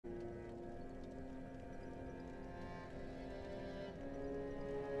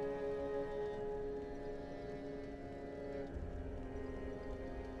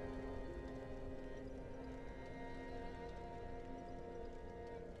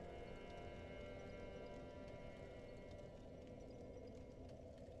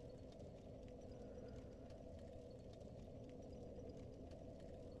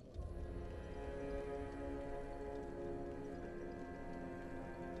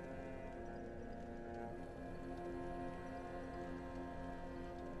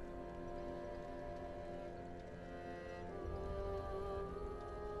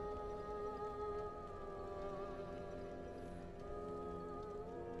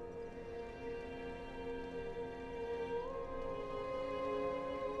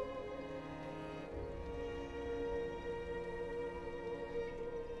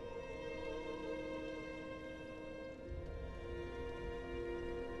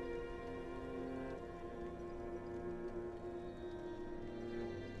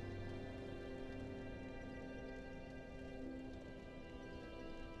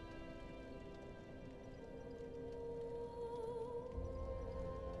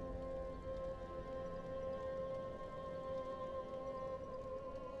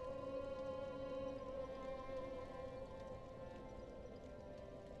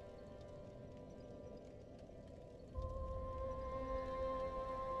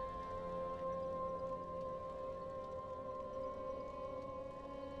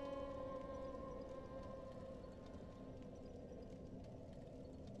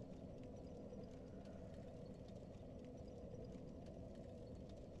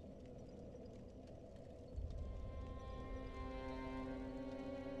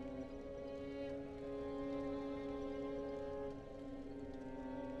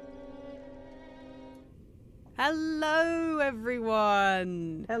Hello,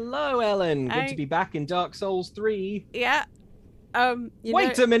 everyone. Hello, Ellen. Good to be back in Dark Souls 3. Yeah.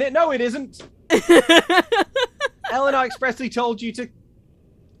 Wait a minute. No, it isn't. Ellen, I expressly told you to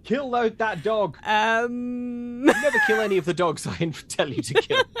kill that dog. You never kill any of the dogs I tell you to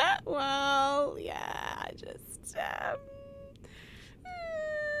kill. Well, yeah, I just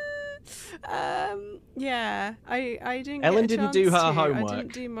yeah, I didn't. Ellen get a didn't do chance her to. homework. I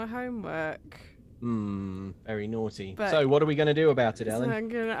didn't do my homework. Very naughty. But so, what are we going to do about it, so Ellen?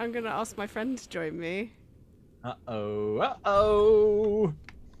 I'm gonna ask my friend to join me. Uh-oh.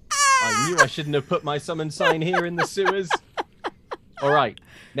 I knew I shouldn't have put my summon sign here in the sewers. All right.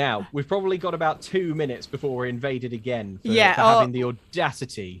 Now, we've probably got about 2 minutes before we're invaded again for having the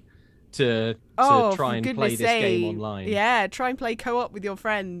audacity to try and play this game online. Yeah, try and play co-op with your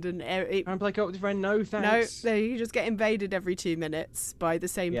friend. And try and play co-op with your friend? No, thanks. No, you just get invaded every 2 minutes by the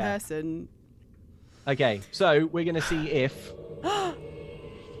same person. Okay, so we're going to see if... Praise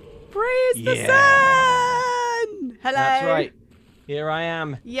the sun! Hello! That's right. Here I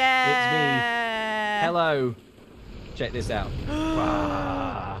am. Yeah! It's me. Hello. Check this out.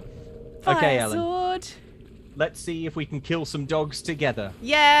 Okay, Ellen. Sword. Let's see if we can kill some dogs together.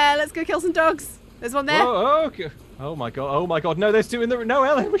 Yeah, let's go kill some dogs. There's one there. Whoa, okay. Oh my god. Oh my god. No, there's two in the... No,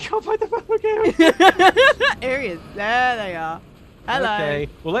 Ellen, we can't find them. Okay. Here he is. There they are. Hello. Okay.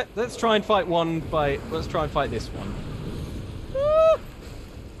 Well, let's try and fight one by... Let's try and fight this one. Woo.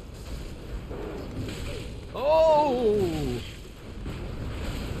 Oh!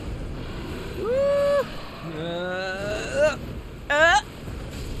 Woo.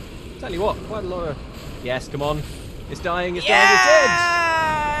 Tell you what, quite a lot of... Yes, come on. It's dying, it's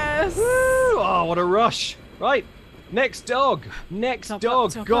yes! dying, it's dead! Yes! Woo! Oh, what a rush. Right, next dog. Next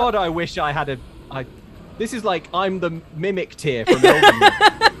dog. Top God, up. I wish I had a... This is like I'm the mimic tier from Elden Ring.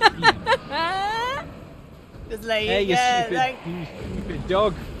 Just like, hey, you stupid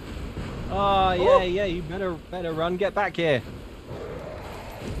dog. Oh, yeah, you better run. Get back here.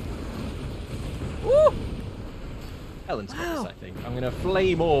 Woo! Ellen's got this, I think. I'm going to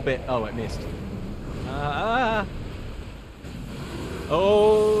flame orbit. Oh, it missed.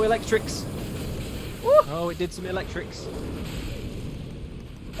 Oh, electrics. Woo! Oh, it did some electrics.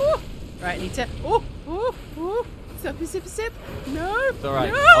 Woo! Right, need to... Oh! Sip. No! It's all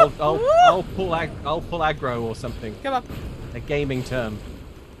right. No! I'll pull aggro or something. Come up. A gaming term.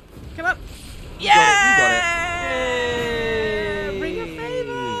 Come up. You Yeah! got it. Bring a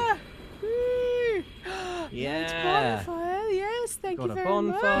favour. Woo! Yeah. Bonfire. Yes, thank you very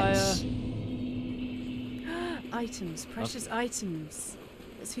bonfire. much. Items, precious items.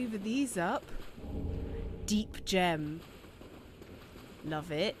 Let's hoover these up. Deep gem.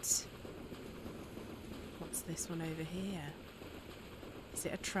 Love it. What's this one over here? Is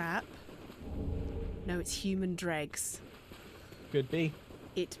it a trap? No, it's human dregs. Could be.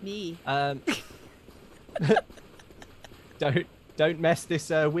 It me. Don't mess this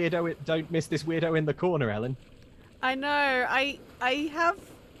weirdo. Don't miss this weirdo in the corner, Ellen. I know. I have.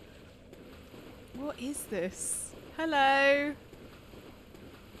 What is this? Hello.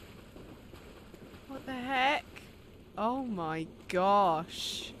 What the heck? Oh my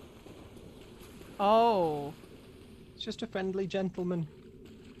gosh. Oh. It's just a friendly gentleman.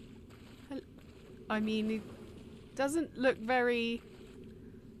 I mean, he doesn't look very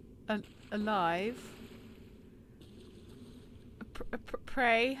alive.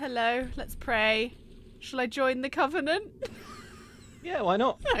 Pray. Hello. Let's pray. Shall I join the covenant? Yeah, why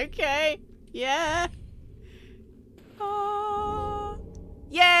not? Okay. Yeah. Oh.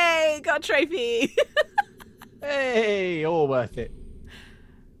 Yay! Got a trophy. Hey, all worth it.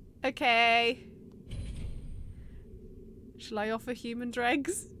 Okay. Shall I offer human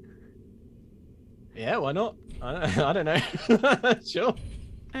dregs? Yeah, why not? I don't know. Sure.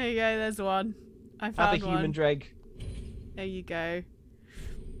 There you go. There's one. I found Have a human dreg. There you go.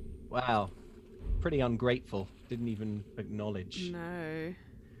 Wow. Pretty ungrateful. Didn't even acknowledge. No.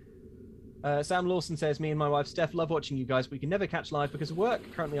 Sam Lawson says, me and my wife Steph love watching you guys. We can never catch live because of work.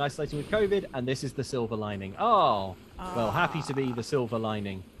 Currently isolating with COVID, and this is the silver lining. Oh, well, happy to be the silver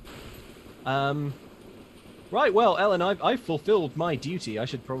lining. Right, well, Ellen, I've fulfilled my duty. I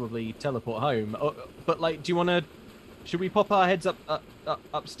should probably teleport home. But, like, do you want to... Should we pop our heads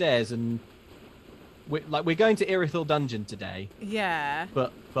upstairs and... We're going to Irithyll Dungeon today. Yeah.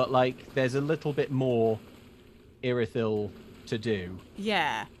 But like, there's a little bit more Irithyll to do.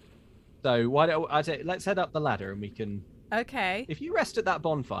 Yeah. So why don't I say, let's head up the ladder and we can... Okay. If you rest at that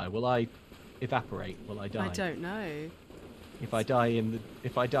bonfire, will I evaporate? Will I die? I don't know. If I die in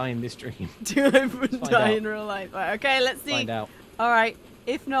this dream. Do I die in real life? Right, okay, let's see. Find out. All right.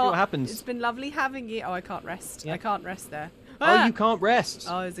 If not, see what happens. It's been lovely having you. Oh, I can't rest. Yeah. I can't rest there. Oh, you can't rest.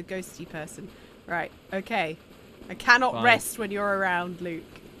 Oh, there's a ghosty person. Right, okay. I cannot Fine. rest when you're around, Luke.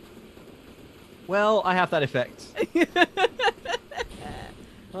 Well, I have that effect.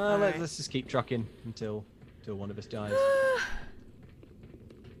 Well, Right. let's just keep trucking until one of us dies.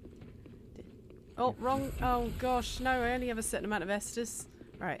 Oh, wrong. Oh, gosh. No, I only have a certain amount of Estus.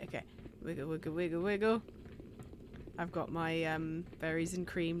 Right, okay. Wiggle, wiggle, wiggle, wiggle. I've got my berries and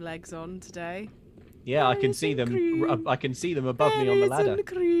cream legs on today. Yeah, I can Berries see and them. cream. I can see them above me on the ladder. Berries and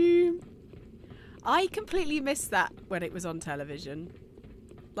cream. I completely missed that when it was on television.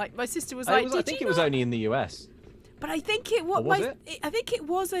 Like, my sister was like, I think it was only in the US. But I think it was. Or was I think it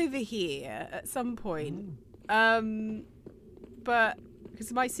was over here at some point. But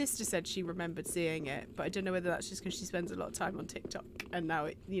because my sister said she remembered seeing it, but I don't know whether that's just because she spends a lot of time on TikTok, and now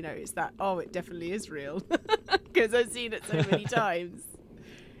it, you know, it's that. Oh, it definitely is real because I've seen it so many times,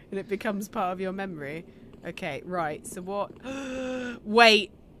 and it becomes part of your memory. Okay, right. So what?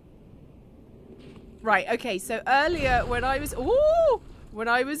 Wait. Right. Okay. So earlier when I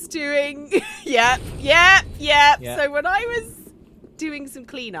was doing, yeah. So when I was doing some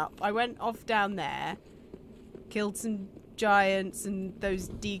cleanup, I went off down there, killed some giants and those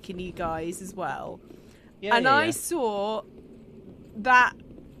deacony guys as well. Yeah, and I saw that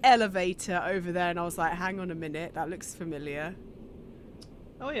elevator over there, and I was like, hang on a minute, that looks familiar.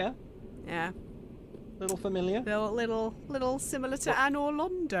 Oh yeah. Yeah. Little familiar. Little similar to Anne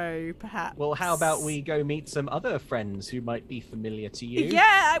Orlando, perhaps. Well, how about we go meet some other friends who might be familiar to you?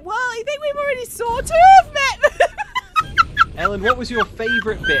 Yeah, well, I think we've already sort of met. Ellen, what was your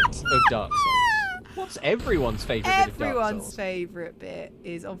favourite bit of Dark Souls? What's everyone's favourite bit of Dark Souls? Everyone's favourite bit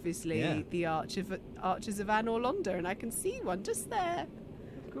is obviously the Archers of Anne Orlando, and I can see one just there.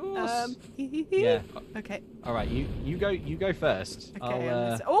 Of course. Yeah. Okay. All right, you go first. Okay.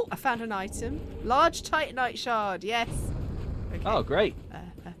 I'll, oh, I found an item. Large titanite shard. Yes. Okay. Oh, great.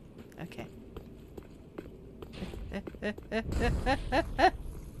 Okay.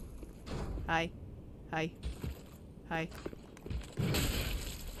 Hi. Hi. Hi.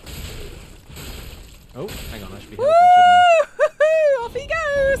 Oh, hang on, I should be helping, shouldn't I? Off he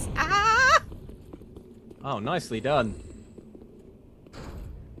goes! Ah! Oh, nicely done.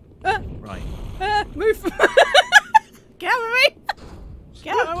 Right. Move! Get out of me!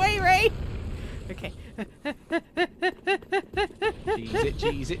 Get out of the way, Ray! Okay.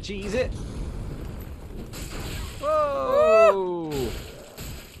 Cheese it, cheese it. Whoa!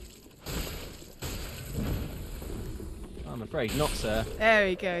 I'm afraid not, sir. There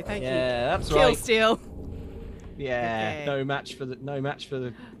we go. Thank you. Yeah, that's Kill right. steal. Yeah, Okay. no match for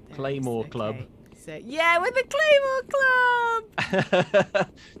the Claymore Club. So, yeah, with the Claymore Club.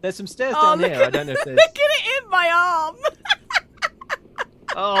 There's some stairs down look here. at I don't know if there's. Look at it in my arm.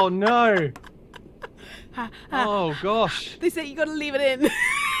 Oh no! Oh gosh! They say you got to leave it in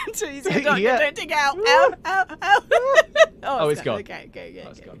until you see a doctor. Yeah. Don't dig out. Ow! Ow! Ow! Oh, it's gone. Okay, go. Oh,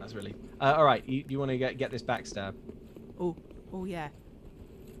 it's gone. That's really. All right, you want to get this backstab? Oh yeah.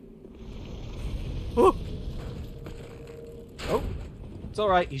 Oh, it's all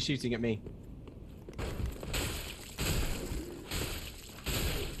right. He's shooting at me.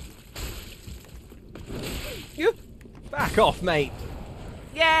 You. Back off, mate.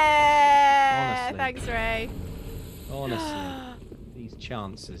 Yeah. Honestly. Thanks, Ray. Honestly, these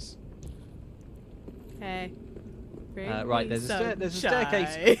chances. Hey. Right, there's a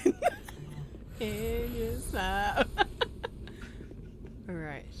staircase. In your smile.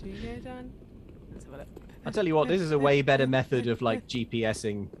 Alright, should we go down? Let's have a look. I'll tell you what, this is a way better method of like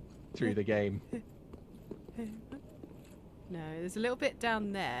GPSing through the game. No, there's a little bit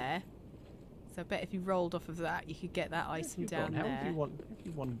down there. So I bet if you rolled off of that, you could get that item down there. How have you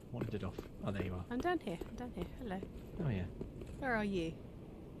wandered off? Oh, there you are. I'm down here. Hello. Oh yeah. Where are you?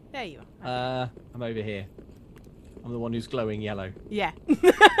 There you are. I'm over here. I'm the one who's glowing yellow. Yeah.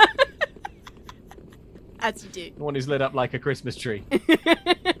 As you do. The one who's lit up like a Christmas tree.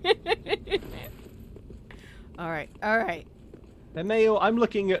 Alright. I'm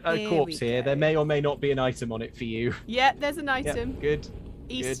looking at a Here corpse we here. go. There may or may not be an item on it for you. Yeah, there's an Yeah, item. good.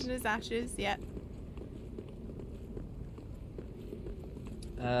 Eastern's ashes, yeah.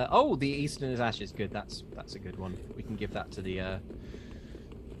 Oh, the Eastern's ashes. Good. That's a good one. We can give that to the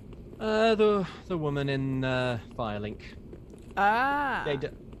woman in Firelink. Ah.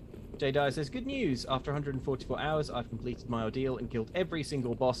 J-Dye says, good news. After 144 hours, I've completed my ordeal and killed every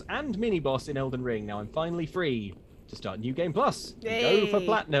single boss and mini-boss in Elden Ring. Now I'm finally free to start New Game Plus. Go for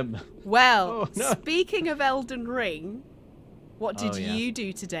Platinum. Well, Oh, no. speaking of Elden Ring, what did Oh, yeah. you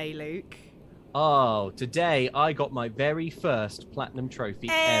do today, Luke? Oh, today I got my very first platinum trophy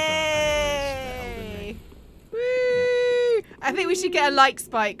ever. Hey! Woo! Yeah. I think we should get a like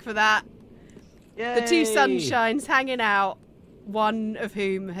spike for that. Yay! The two sunshines hanging out, one of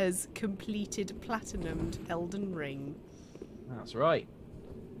whom has completed platinumed Elden Ring. That's right.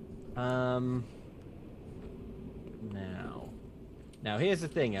 Now here's the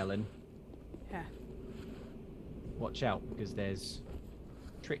thing, Ellen. Yeah. Watch out, because there's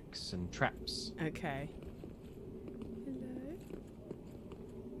tricks and traps. Okay. Hello.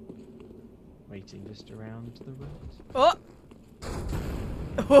 Waiting just around the road. Oh!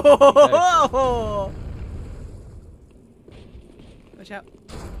 Oh! Watch out.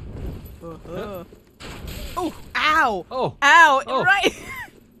 Oh! Oh! Ow! Oh! Ow! Oh. Right!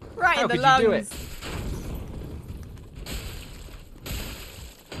 Right How in the could lungs. you do it?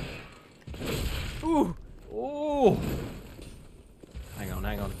 Ooh! Oh! Hang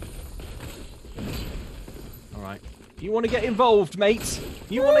on. Alright. You want to get involved, mate?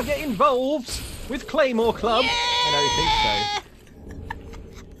 You want to get involved with Claymore Club? Yeah! I don't think so.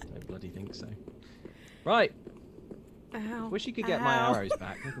 Don't bloody think so. Right. Ow. Wish you could get my arrows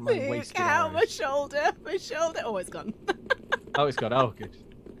back. Look at my Luke, wasted ow, arrows. my shoulder. My shoulder. Oh, it's gone. Oh, it's gone. Oh, good.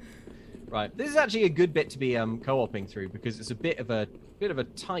 Right. This is actually a good bit to be co-oping through because it's a bit of a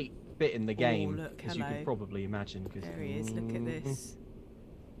tight bit in the game, look, as you hello. can probably imagine. Cause, There he is. Look at this.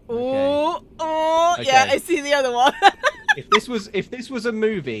 Okay. Oh, oh, Okay. yeah, I see the other one. if this was a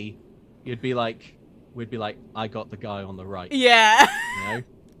movie, we'd be like, I got the guy on the right. Yeah. You know?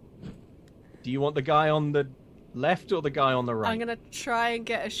 Do you want the guy on the left or the guy on the right? I'm gonna try and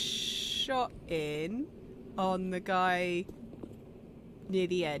get a shot in on the guy near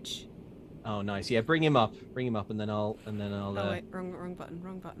the edge. Oh, nice. Yeah, bring him up, and then I'll. Oh wait, wrong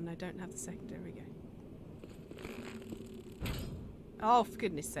button. I don't have the second. There we go. Oh, for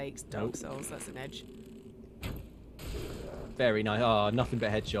goodness sakes, Dark Souls. That's an edge. Very nice. Oh, nothing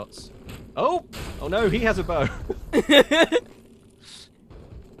but headshots. Oh no, he has a bow. The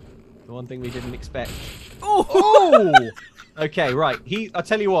one thing we didn't expect. Oh! Okay, right. I'll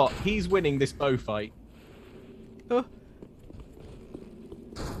tell you what. He's winning this bow fight. Oh.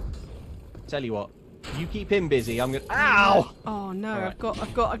 Tell you what. You keep him busy. I'm gonna. Ow! Oh no! Right.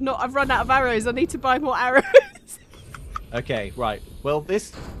 I've run out of arrows. I need to buy more arrows. Okay, right. Well,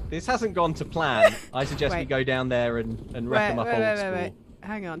 this hasn't gone to plan. I suggest we go down there and wrap him up old school. Wait.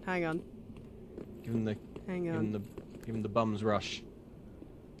 Hang on. Give him the. Hang on. Give him the bum's rush.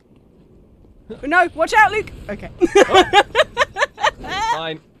 No! Watch out, Luke. Okay. Oh.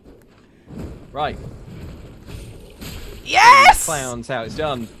 Fine. Right. Yes! Clowns, how it's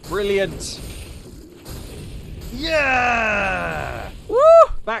done. Brilliant. Yeah! Woo!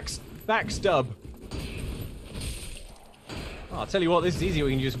 Back stub. Oh, I'll tell you what, this is easy.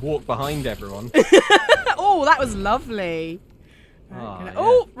 We can just walk behind everyone. Oh, that was lovely. Yeah.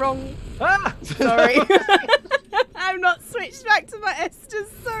 Oh, wrong. Ah! Sorry. I'm not switched back to my Esters.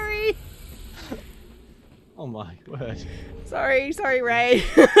 Sorry. Oh my word. Sorry, Ray.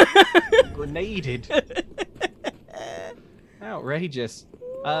 Grenaded. Outrageous.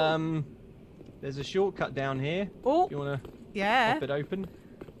 There's a shortcut down here. Oh, You wanna yeah. pop it open?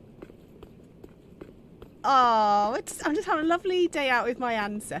 Oh, I'm just having a lovely day out with my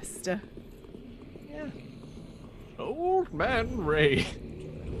ancestor. Yeah. Old man Ray.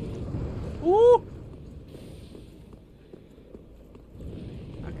 Ooh.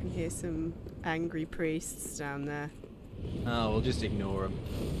 I can hear some angry priests down there. Oh, we'll just ignore them.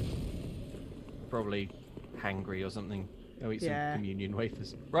 Probably hangry or something. Go eat some communion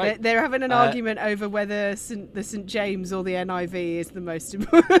wafers. Right. They're having an argument over whether the St. James or the NIV is the most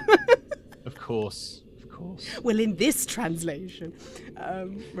important. Of course. Well, in this translation.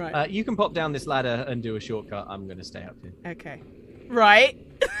 Right. You can pop down this ladder and do a shortcut. I'm going to stay up here. Okay. Right.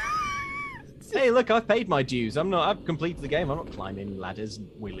 Hey, look, I've paid my dues. I've completed the game. I'm not climbing ladders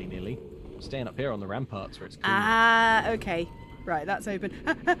willy-nilly. I'm staying up here on the ramparts where it's cool. Ah, okay. Right, that's open.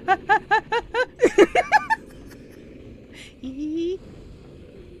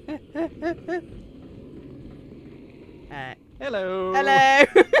 Hello. Hello.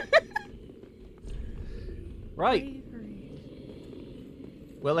 Right.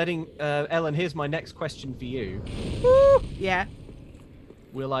 Well, Ellen, here's my next question for you. Woo. Yeah.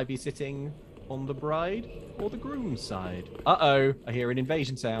 Will I be sitting on the bride or the groom's side? Uh-oh, I hear an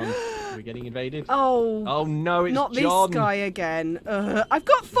invasion sound. Are we getting invaded? Oh no, it's not John. this guy again. I've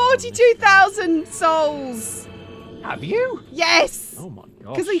got 42,000 souls. Have you? Yes. Oh my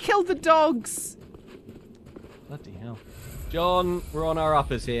gosh. Because he killed the dogs. Bloody hell. John, we're on our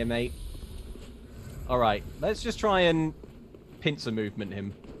uppers here, mate. Alright, let's just try and pincer movement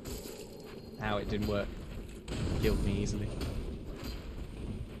him. how it didn't work. Killed me easily.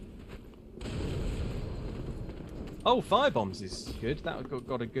 Oh, firebombs is good. That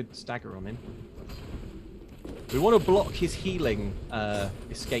got a good stagger on him. We want to block his healing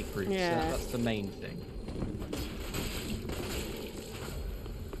escape routes. Yeah. So that's the main thing.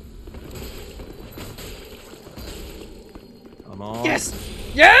 Come on. Yes!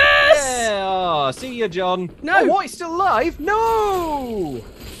 Yes! Yeah! Oh, see ya, John. No! Oh, what? He's still alive? No!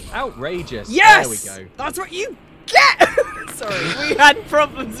 Outrageous. Yes! There we go. That's what you get! Sorry, we had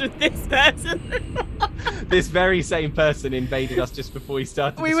problems with this person. This very same person invaded us just before we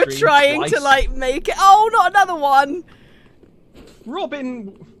started We the were stream trying twice. to, like, make it... Oh, not another one!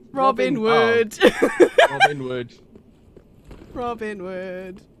 Robin Wood. Oh, Robin Wood. Robin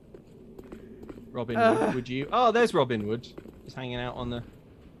Wood, would you? Oh, there's Robin Wood. Just hanging out on the...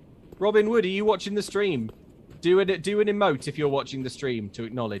 Robin Wood, are you watching the stream? Do an emote if you're watching the stream to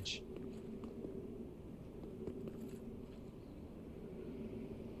acknowledge.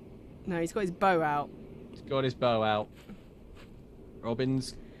 No, he's got his bow out. He's got his bow out.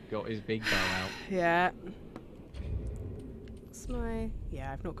 Robin's got his big bow out. Yeah. What's my...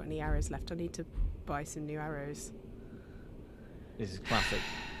 Yeah, I've not got any arrows left. I need to buy some new arrows. This is classic.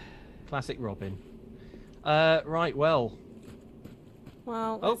 Classic Robin. Right, well.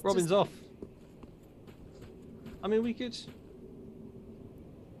 Well, Oh, Robin's off. I mean, we could...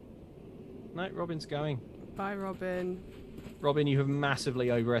 No, Robin's going. Bye, Robin. Robin, you have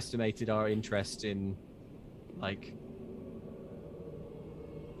massively overestimated our interest in, like...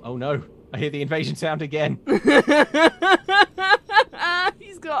 Oh no, I hear the invasion sound again.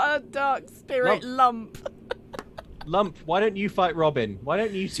 He's got a dark spirit lump. Lump, why don't you fight Robin? Why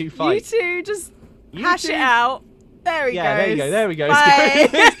don't you two fight? You two just hash it out. There he goes. Yeah, there you go, there we go. Bye.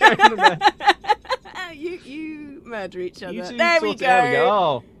 It's going there. You murder each other. You two There we go. There we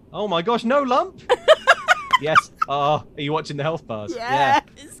go. Oh my gosh, no Lump? Yes. Oh, are you watching the health bars? Yeah,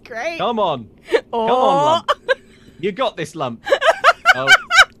 it's great. Come on. Oh. Come on, Lump. You got this, Lump. Oh.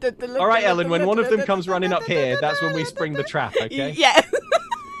 All right, Ellen, when one of them comes running up here, that's when we spring the trap, okay? Yeah.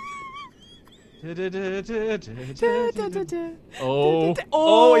 Oh.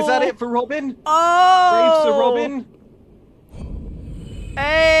 Oh, is that it for Robin? Oh. Brave Sir Robin.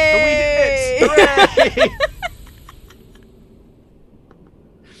 Hey. We did it. Hooray.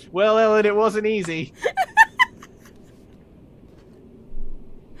 Well, Ellen, it wasn't easy.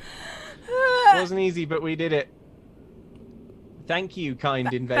 It wasn't easy, but we did it. Thank you,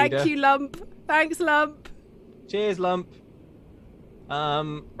 kind invader. Thank you, Lump. Thanks, Lump. Cheers, Lump.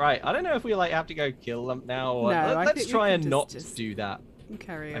 Right. I don't know if we have to go kill Lump now, or No, let's try and not do that.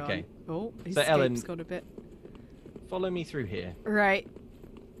 Carry on. Okay. Oh, his So, Ellen, escape's got a bit. Follow me through here. Right.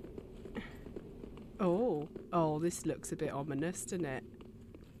 Oh, this looks a bit ominous, doesn't it?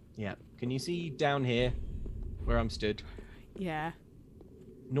 Yeah. Can you see down here, where I'm stood? Yeah.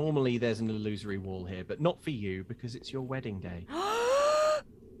 Normally there's an illusory wall here, but not for you because it's your wedding day. Oh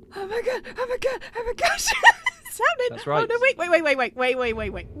my god! Oh my god! Oh my gosh! Sounded. That's right. Oh no! Wait!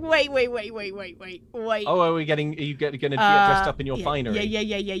 Oh, are you going to get dressed up in your finery? Yeah.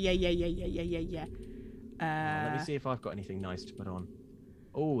 Let me see if I've got anything nice to put on.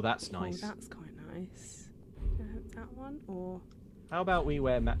 Oh, that's nice. Oh, that's quite nice. That one or? How about we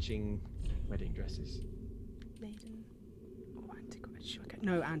wear matching wedding dresses? Maiden. Oh, antiquated.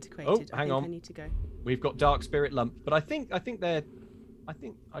 No, antiquated. Oh, hang on. I need to go. We've got Dark Spirit Lump, but I think they're.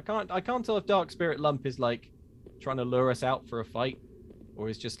 I can't tell if Dark Spirit Lump is like trying to lure us out for a fight, or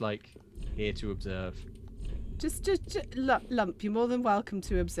is just like here to observe. Just Lump. You're more than welcome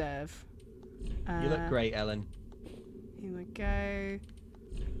to observe. You look great, Ellen. Here we go.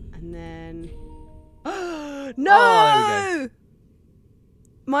 And then. No! Oh, there we go.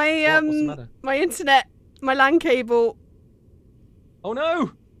 My What's the matter? My internet, my LAN cable. Oh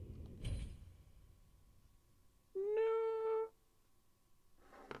no!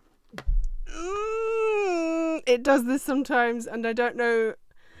 It does this sometimes, and I don't know.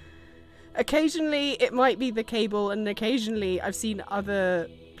 Occasionally, it might be the cable, and occasionally, I've seen other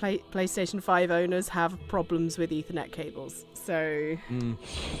PlayStation 5 owners have problems with Ethernet cables. So.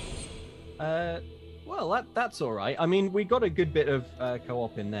 Well, that's all right. I mean, we got a good bit of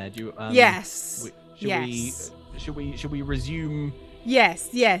co-op in there. Do you? Yes. Should we resume? Yes,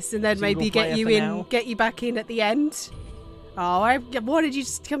 and then maybe get you back in at the end. Oh, I wanted you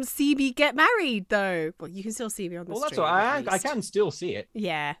to come see me get married, though. Well, you can still see me on the stream. Well, that's all right. I can still see it.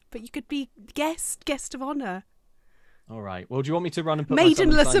 Yeah, but you could be guest of honor. All right. Well, do you want me to run and put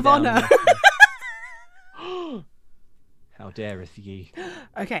Maidenless of honor? How dareth ye?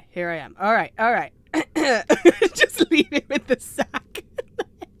 Okay, here I am. All right. Just leave it with the sack.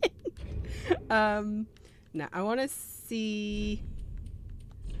 Now I want to see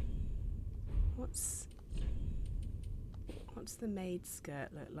what's the maid skirt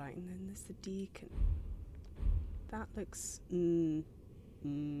look like, and then there's the deacon. That looks. I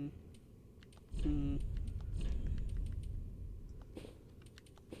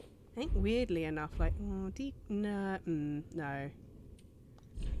think weirdly enough, like no.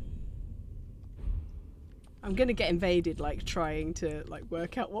 I'm gonna get invaded, like trying to like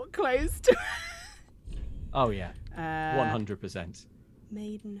work out what clothes to. Oh yeah, 100%.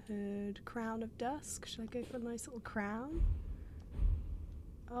 Maidenhood, crown of dusk. Should I go for a nice little crown?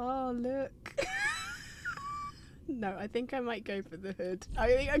 Oh look. No, I think I might go for the hood. I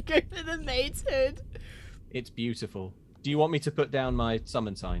think I'll go for the maid's hood. It's beautiful. Do you want me to put down my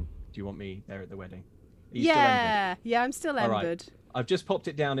summon sign? Do you want me there at the wedding? Are you still embered? Yeah, I'm still embered. Right. I've just popped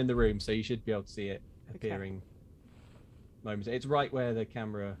it down in the room, so you should be able to see it appearing moments. It's right where the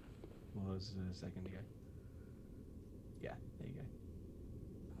camera was a second ago. Yeah, there you go.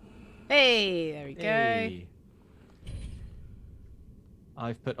 Hey, there we Hey.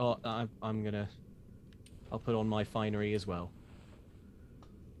 I've put on. I'll put on my finery as well.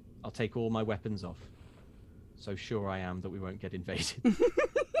 I'll take all my weapons off. So sure I am that we won't get invaded.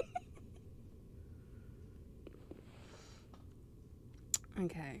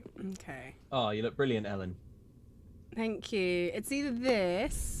 Okay. Oh, you look brilliant, Ellen. Thank you. It's either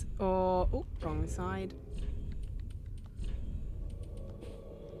this or... Oh, wrong side.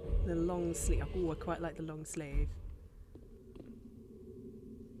 The long sleeve. Oh, I quite like the long sleeve.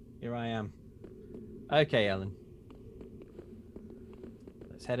 Here I am. Okay, Ellen.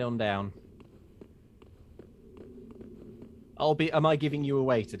 Let's head on down. Am I giving you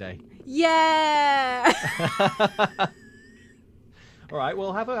away today? Yeah! All right,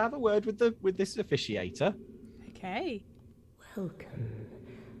 well, have a word with this officiator. Okay. Welcome,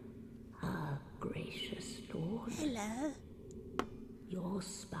 our gracious lord. Hello. Your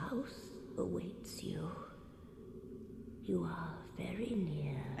spouse awaits you. You are very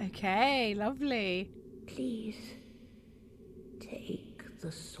near. Okay, lovely. Please take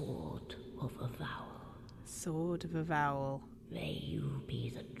the sword of avowal. Sword of avowal. May you be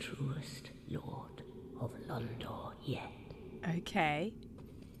the truest lord of Londor yet. Okay.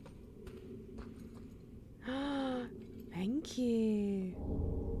 Thank you.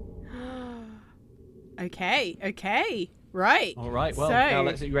 Okay. Right. All right. Well, now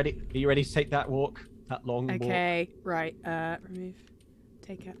are you ready? Are you ready to take that walk? That long walk? Okay. Right. Remove.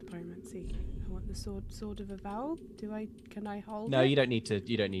 Take out the pyromancy. I want the sword of avowal. Can I hold it? No, you don't need to.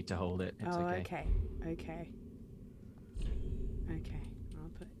 You don't need to hold it. It's okay. Okay.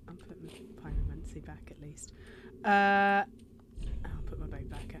 I'll put my pyromancy back at least. I'll put my bow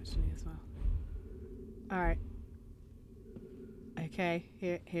back actually as well. All right. Okay.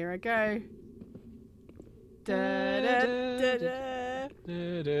 Here I go.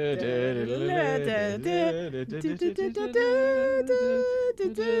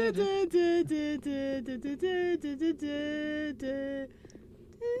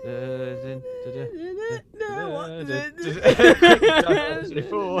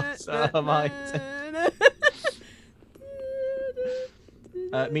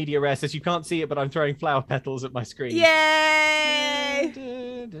 Media rare says you can't see it, but I'm throwing flower petals at my screen. Yay!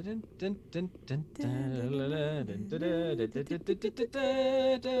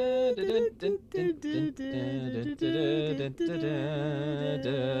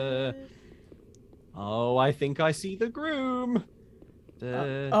 Oh, I think I see the groom.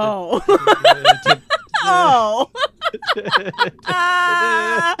 Oh. Oh.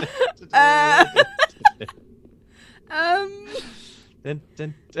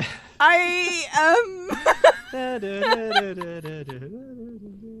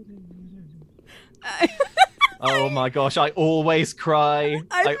 Oh my gosh, I always cry.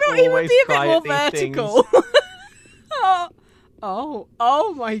 I thought you would be a bit more vertical.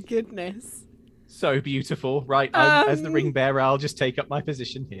 Oh my goodness. So beautiful. Right, as the ring bearer, I'll just take up my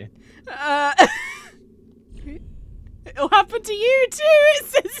position here. It'll happen to you too, it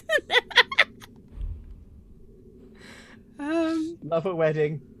says. Love a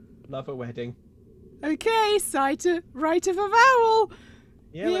wedding. Love a wedding. Okay, rite of avowal.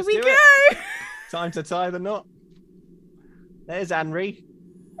 Yeah, here let's we do go. It. Time to tie the knot. There's Anri.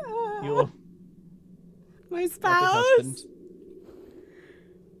 Your my spouse. husband.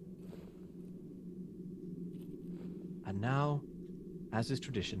 And now, as is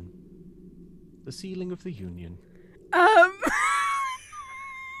tradition, the sealing of the union. The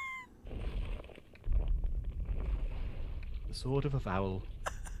sword of avowal,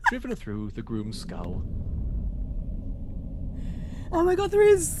 driven through the groom's skull. Oh my god,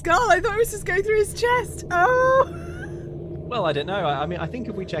 through his skull! I thought it was just going through his chest! Oh! Well, I don't know. I mean, I think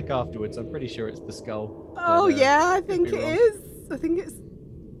if we check afterwards, I'm pretty sure it's the skull. Oh, But, yeah, I could think be it wrong. is. I think it's...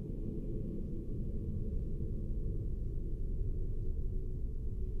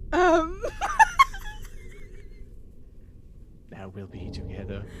 Now we'll be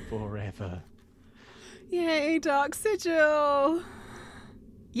together forever. Yay, Dark Sigil!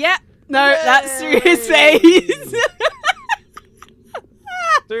 Yeah! No, that's through his face!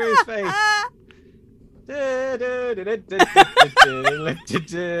 Through his face.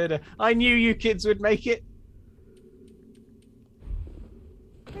 I knew you kids would make it.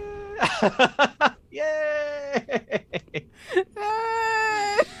 Yay!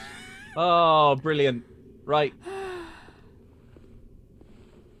 Oh, brilliant. Right.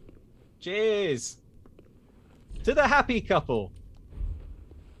 Cheers. To the happy couple.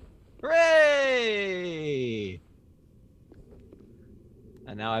 Hooray!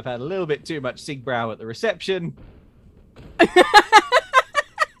 And now I've had a little bit too much Sigbrow at the reception.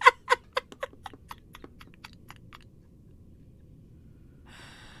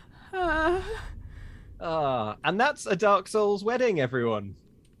 And that's a Dark Souls wedding, everyone.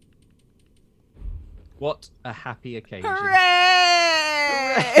 What a happy occasion.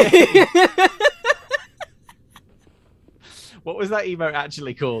 Hooray! What was that emote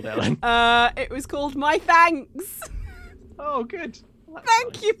actually called, Ellen? It was called My Thanks. Oh, good. Well,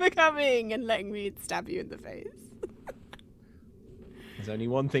 Thank you for coming and letting me stab you in the face. There's only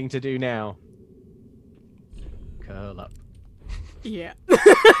one thing to do now. Curl up. Yeah.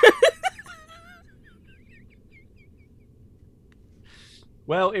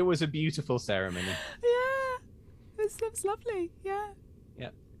 Well, it was a beautiful ceremony. Yeah. It was lovely. Yeah.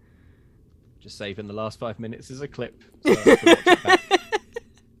 Yep. Just saving the last 5 minutes as a clip. So I can watch it back.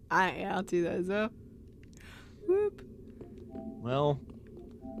 I'll do that as well. Whoop.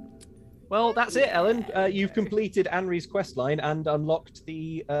 Well, that's it, Ellen. You've completed Anri's questline and unlocked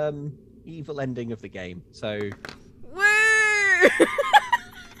the evil ending of the game. So Woo!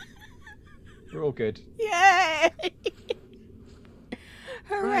 we're all good. Yay!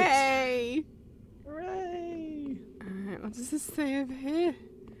 Hooray! Hooray! Alright, what does this say over here?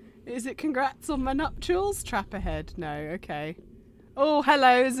 Is it congrats on my nuptials? Trap ahead. No, okay. Oh,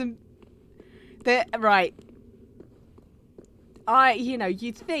 hello. Right.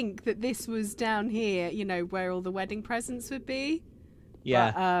 You'd think that this was down here, where all the wedding presents would be.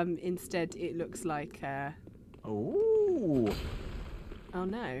 Yeah. But, instead, it looks like, Oh. Oh,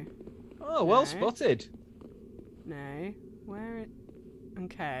 no. Oh, well No. spotted. No.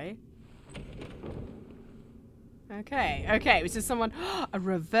 Okay. Okay, it was just someone... A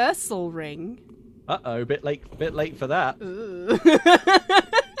reversal ring? Uh-oh, bit late for that.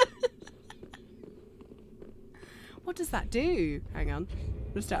 What does that do? Hang on.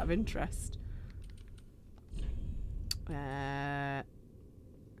 Just out of interest.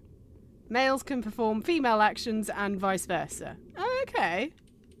 Males can perform female actions and vice versa. Oh, okay.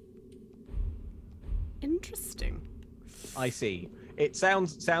 Interesting. I see. It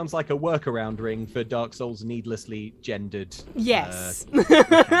sounds like a workaround ring for Dark Souls needlessly gendered. Yes.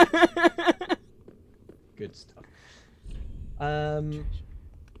 Good stuff.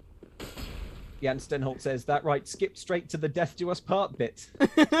 Jan Stenholt says, that right, skip straight to the death do us part bit.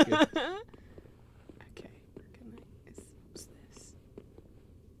 Good. Okay. What's this?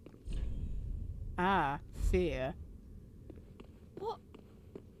 Ah, fear. What?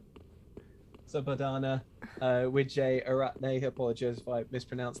 Sabadana, Wijay Aratne, apologize if I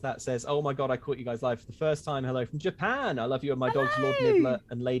mispronounced that, says, oh my god, I caught you guys live for the first time. Hello from Japan. I love you and my dogs, Lord Nibbler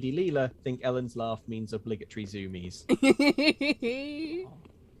and Lady Leela. Think Ellen's laugh means obligatory zoomies.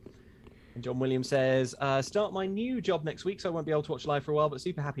 And John Williams says, start my new job next week, so I won't be able to watch live for a while, but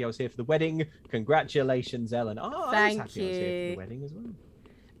super happy I was here for the wedding. Congratulations, Ellen. Oh, I was happy I was here for the wedding as well.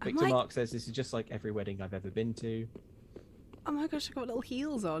 Victor Mark says, this is just like every wedding I've ever been to. Oh my gosh, I got little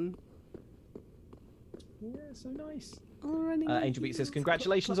heels on. Yeah, so nice. Angel Beat says,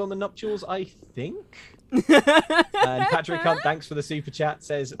 congratulations on the nuptials, I think. And Patrick Hunt, thanks for the super chat,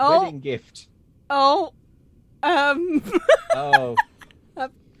 says, wedding gift. Oh. Oh.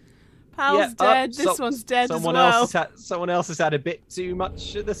 Pal's dead. This one's dead as well. Someone else has had a bit too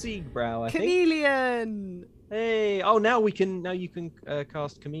much of the Siegbrow, I think. Chameleon. Hey. Oh, now you can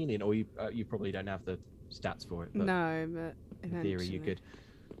cast Chameleon, or you probably don't have the stats for it. But no, but in theory you could.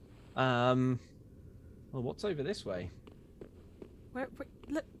 Well, what's over this way? Look.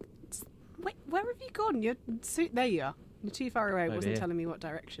 Wait, where have you gone? There you are. You're too far away. It wasn't telling me what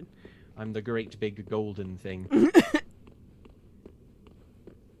direction. I'm the great big golden thing.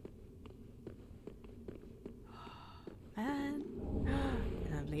 Man.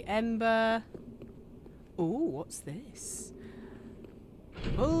 Holy Ember. Ooh, what's this?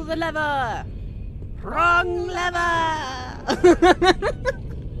 Pull the lever! Wrong lever!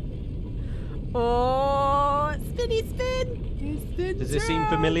 Oh, spinny spin! Does this seem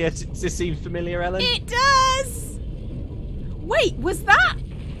familiar? Does this seem familiar, Ellen? It does! Wait, was that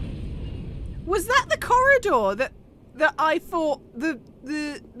the corridor that I thought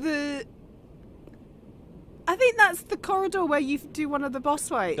I think that's the corridor where you do one of the boss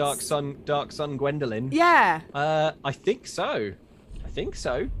fights. Dark Sun Gwendolyn. Yeah. I think so.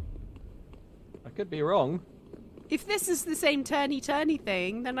 I could be wrong. If this is the same turny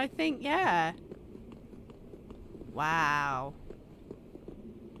thing, then I think, yeah. Wow.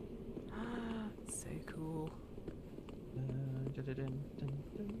 So cool.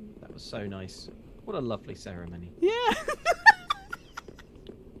 That was so nice. What a lovely ceremony. Yeah.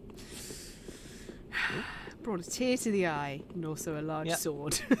 Brought a tear to the eye and also a large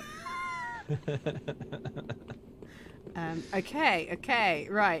sword. Okay,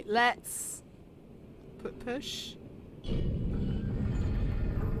 right, let's push. Where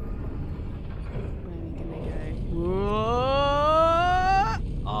are we gonna go? Whoa!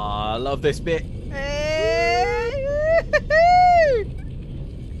 I love this bit.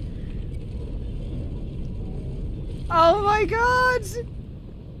 Oh my god!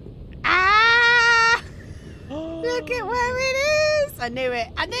 Ah! Look at where it is! I knew it!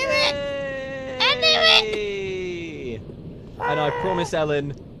 I knew it! I knew it! And I promise,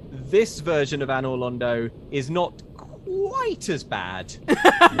 Ellen, this version of Anor Londo is not quite as bad.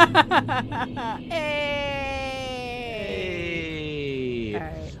 Hey.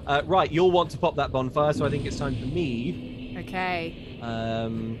 Right, you'll want to pop that bonfire, so I think it's time for me. Okay.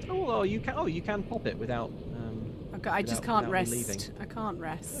 You can pop it without. I just can't rest. I can't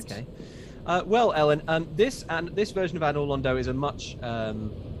rest. Okay. Well, Ellen, this version of Anor Londo is a much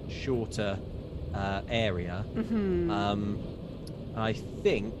shorter area. Mm-hmm. I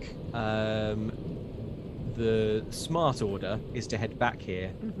think the smart order is to head back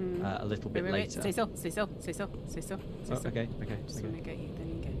here a little bit later. Stay still. Okay. Just want to get you.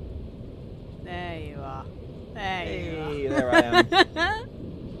 There you are. Hey, there I am.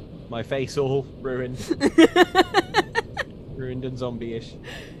 My face all ruined. Ruined and zombie-ish.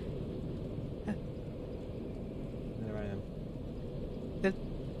 There I am. Yep.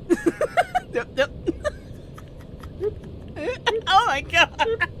 Oh my god!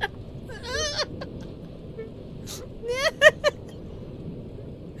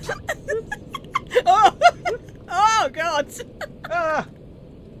 Oh god! Ah!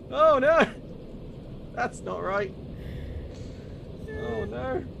 Oh no! That's not right. Oh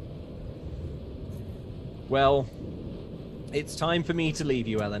no. Well, it's time for me to leave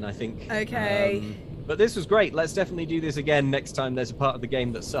you, Ellen, I think. Okay. But this was great. Let's definitely do this again next time there's a part of the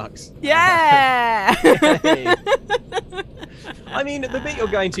game that sucks. Yeah! I mean, the bit you're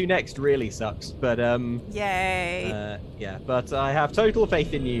going to next really sucks, but Yay. yeah, but I have total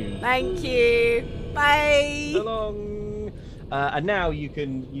faith in you. Thank you. Bye. So long. And now you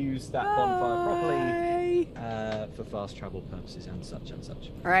can use that bonfire properly for fast travel purposes and such and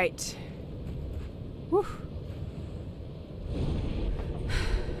such. Right. Whew.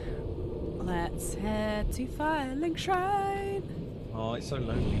 Let's head to Firelink Shrine. Oh, it's so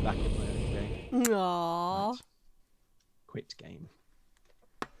lonely back in my own game. Aww. Right. Quit game.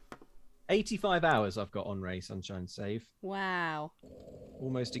 85 hours I've got on Ray Sunshine save. Wow.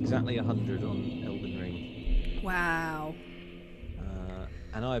 Almost exactly 100 on Elden Ring. Wow.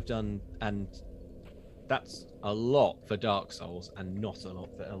 And I've done, and that's a lot for Dark Souls and not a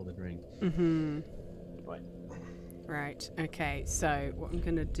lot for Elden Ring. Mm-hmm. Right. Right, okay, so what I'm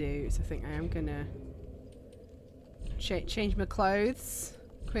going to do is I think I am going to change my clothes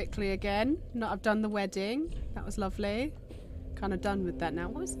quickly again. I've done the wedding. That was lovely. Kind of done with that now.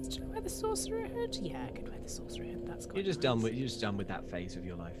 What was this? Should I wear the sorcerer hood? Yeah, I could wear the sorcerer hood. That's quite You're just nice. done with that phase of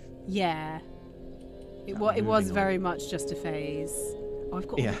your life. Yeah. It was very much just a phase. Oh, I've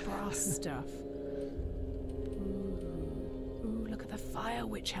got all the brass stuff. Ooh, look at the Fire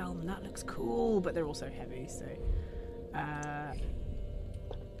Witch helm. That looks cool, but they're also heavy, so...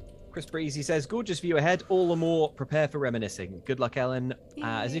 Chris Breezy says, gorgeous view ahead. All the more prepare for reminiscing. Good luck, Ellen.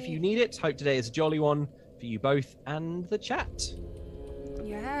 As if you need it. Hope today is a jolly one for you both and the chat.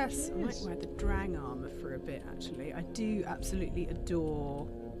 Yes. I might wear the Drang armor for a bit, actually. I do absolutely adore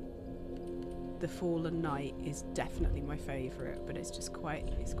the Fallen Knight. Is definitely my favourite, but it's just quite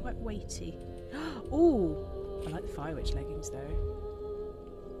weighty. Ooh, I like the Fire Witch leggings though.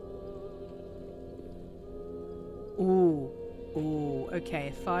 Ooh,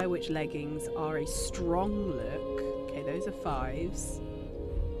 okay, Fire Witch leggings are a strong look. Okay, those are 5s.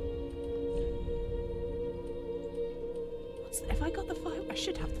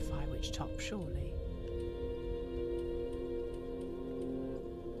 should have the Fire Witch top, surely.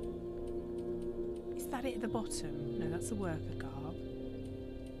 Is that it at the bottom? No, that's the worker garb.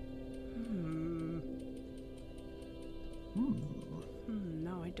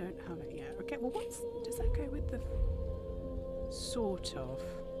 No, I don't have it yet. Okay, well, does that go with the sort of?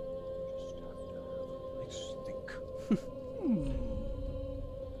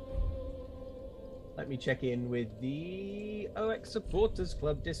 Let me check in with the OX Supporters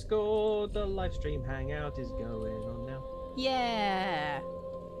Club Discord. The live stream hangout is going on now. Yeah.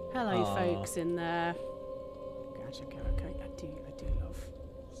 Hello, folks in there. Gosh, okay. I do love.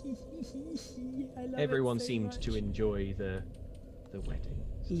 I love Everyone it so seemed much. to enjoy the wedding.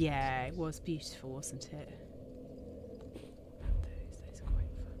 Yeah, it was beautiful, wasn't it? Those are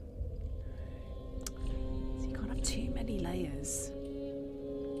quite fun. So you can't have too many layers.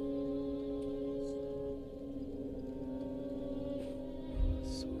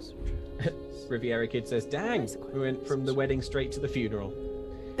 Riviera Kid says, "Dang, we went from the wedding straight to the funeral."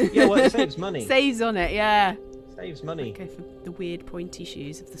 Yeah, well, it saves money. Saves on it, yeah. Saves money. Go for the weird pointy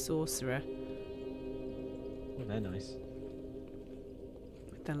shoes of the sorcerer. Oh, they're nice.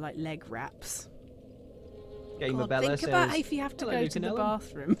 They're like leg wraps. Game God, of Bella think says, about if you have to "Hello, go to the Lucanella."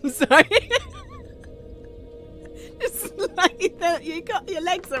 bathroom. Sorry. It's like that your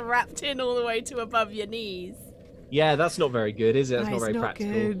legs are wrapped in all the way to above your knees. Yeah, that's not very good, is it? That's That not is very not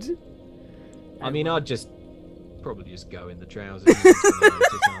practical. good. I mean, I'd probably just go in the trousers. Nobody's gonna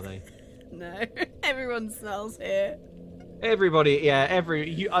notice, are they? No, everyone smells here. Everybody, yeah,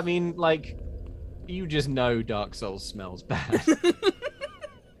 I mean, like, you just know Dark Souls smells bad.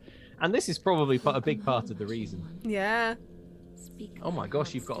 And this is probably a big part of the reason. Yeah, Oh my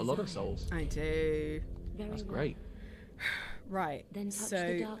gosh, you've got a lot of souls. I do. That's great. Right, Then touch the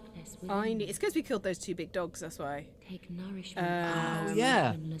so darkness I within. need. It's because we killed those two big dogs. That's why. Take nourishment Oh, from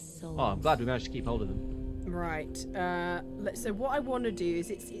yeah. endless souls. Oh, I'm glad we managed to keep hold of them. Right. So what I want to do is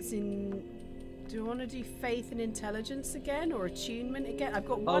it's in. Do I want to do faith and intelligence again, or attunement again? I've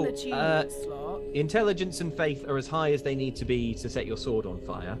got one attunement slot. Intelligence and faith are as high as they need to be to set your sword on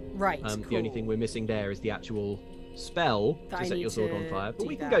fire. Right. The only thing we're missing there is the actual spell That to I set need your sword to on fire. But do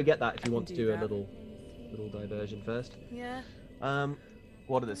we can that. go get that if you want to do do a that. little diversion first. Yeah.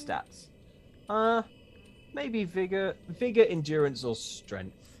 What are the stats? Maybe vigor, endurance, or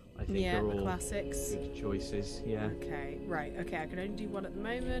strength. I think Yeah, are the all classics. good choices. Yeah. Okay. Right. Okay. I can only do one at the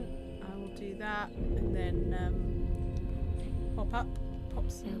moment. I will do that, and then pop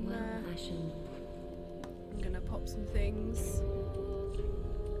some. Farewell, Ashen. I'm gonna pop some things.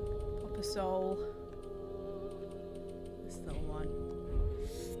 Pop a soul. This little one.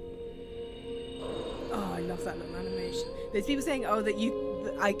 Oh, I love that little animation. There's people saying, "Oh, that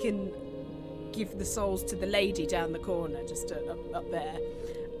I can give the souls to the lady down the corner, just up there."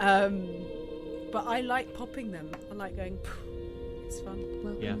 But I like popping them. I like going. It's fun.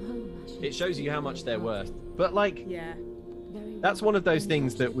 Welcome Yeah. home, Ashen. It shows you how much they're worth. But like, Yeah. Very that's well. one of those Then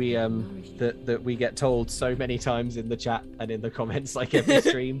things touch that we nourishment. that we get told so many times in the chat and in the comments, like every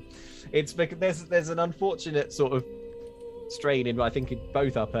stream. It's because there's an unfortunate sort of strain in, I think, in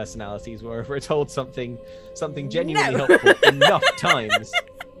both our personalities, where if we're told something genuinely No. helpful enough times,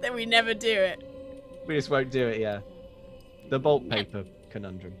 Then we never do it. we just won't do it. Yeah, the bolt paper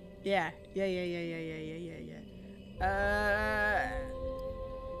conundrum. Yeah.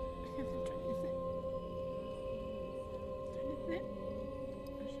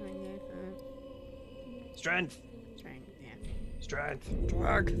 Strength, strength,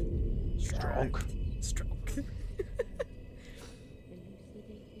 strong.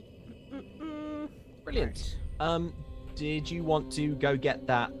 Brilliant. Did you want to go get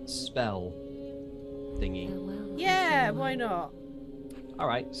that spell thingy? Farewell, Yeah, Ashen why One. not? All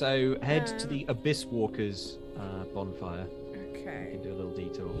right, so head to the Abyss Walkers bonfire. You Okay. can do a little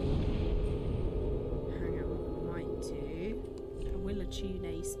detour. Hang on, what I might do. I will attune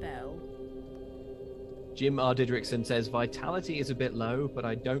a spell. Jim R. Didrikson says vitality is a bit low, but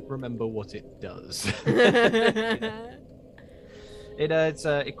I don't remember what it does. It's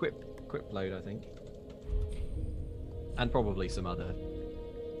equip load, I think, and probably some other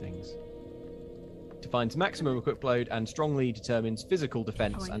things. Defines maximum equip load and strongly determines physical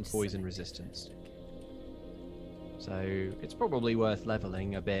defense I and need to poison select it. resistance. So it's probably worth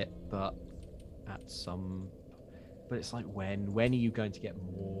leveling a bit, but but it's like when are you going to get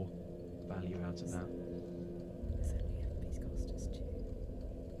more value out of that? It's only FP's cost us 2.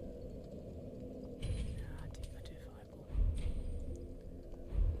 No, I do a fireball.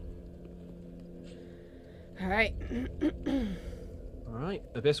 Alright. All right,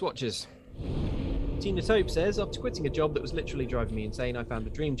 Abyss Watchers. Tina Tope says, after quitting a job that was literally driving me insane, I found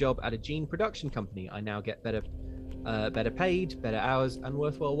a dream job at a gene production company. I now get better paid, better hours, and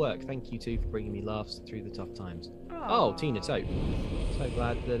worthwhile work. Thank you too for bringing me laughs through the tough times. Aww. Oh, Tina Tope. So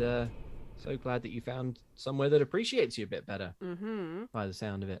glad that you found somewhere that appreciates you a bit better. Mm-hmm. By the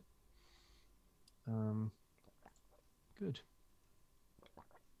sound of it. Good.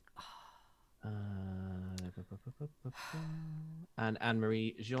 And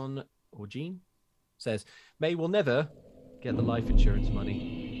Anne-Marie Jean or Jean says, May will never get the life insurance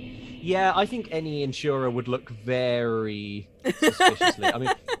money. Yeah, I think any insurer would look very suspiciously. I mean,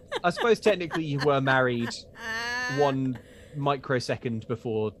 I suppose technically you were married 1 microsecond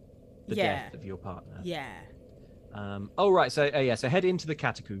before the death of your partner. Yeah. Oh, right. So, yeah. So head into the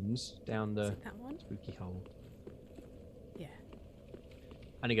catacombs down the that one? spooky hole. Yeah.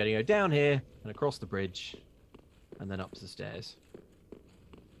 And you're going to go down here and across the bridge and then up the stairs.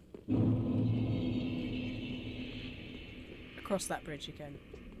 Across that bridge again.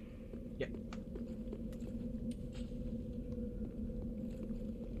 Yep.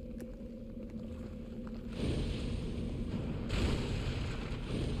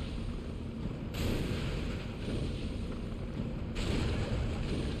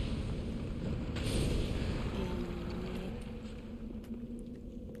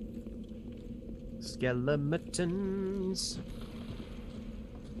 Skeletons.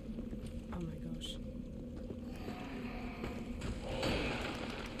 Oh my gosh.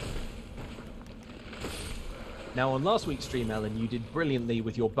 Now, on last week's stream, Ellen, you did brilliantly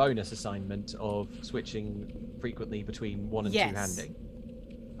with your bonus assignment of switching frequently between 1 and 2 handing.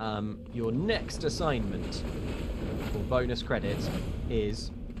 Your next assignment for bonus credits is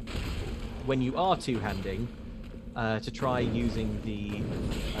when you are 2-handing, to try using the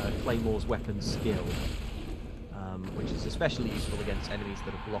Claymore's weapons skill, which is especially useful against enemies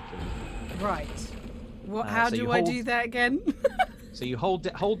that are blocking. Right. What? How do I do that again? So you hold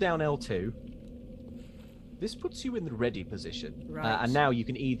down L2. This puts you in the ready position, and now you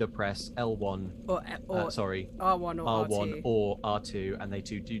can either press L1 or R1 or R1 or R2, and they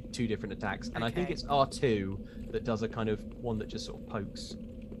do two different attacks. And I think it's R2 that does a kind of one that just sort of pokes.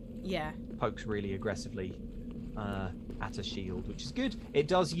 Yeah. Pokes really aggressively at a shield, which is good. It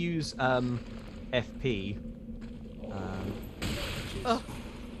does use FP, which is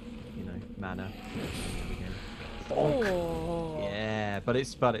mana. Oh. Yeah, but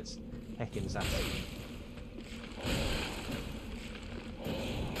it's heckin' sassy.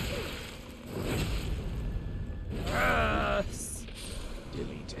 Yes.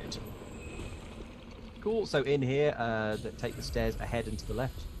 Deleted. Cool. So in here, take the stairs ahead and to the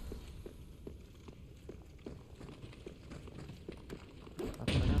left.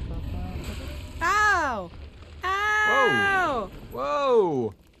 Ow! Ow! Whoa!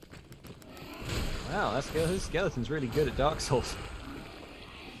 Whoa! Wow, this skeleton's really good at Dark Souls.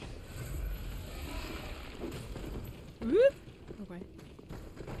 Whoop! Okay.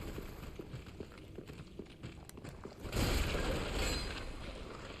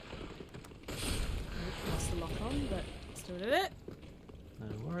 Lost the lock on, but still did it. No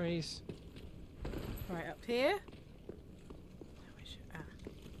worries. Right up here.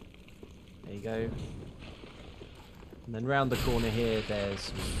 There you go. And then round the corner here,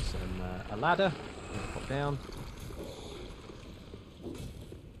 there's a ladder. Pop down.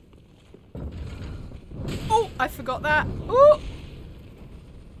 Oh, I forgot that. Oh.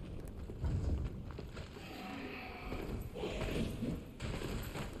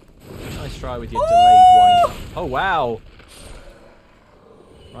 Nice try with your delayed wind. Oh wow!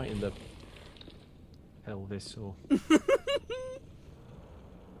 Right in the pelvis or.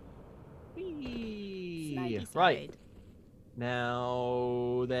 Right.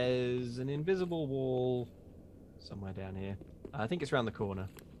 Now there's an invisible wall somewhere down here. I think it's around the corner.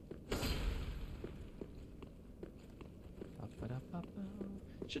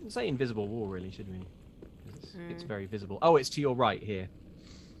 Shouldn't say invisible wall, really, should we? It's very visible. Oh, it's to your right here.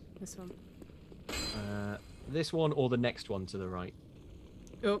 This one. This one or the next one to the right.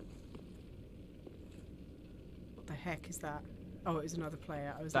 Oh. What the heck is that? Oh, it was another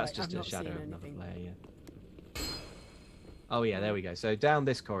player. I was That's like, just I've a not shadow seen of another anything. player, yeah. Oh yeah, there we go. So down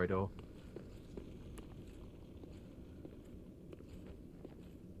this corridor.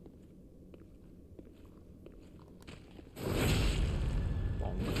 How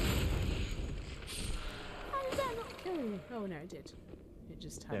did that not kill me? Oh no, it did. It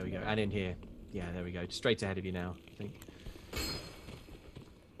just had. There we go. And in here. Yeah, there we go. Straight ahead of you now, I think.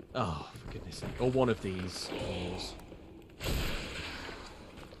 Oh, for goodness sake. Or one of these walls.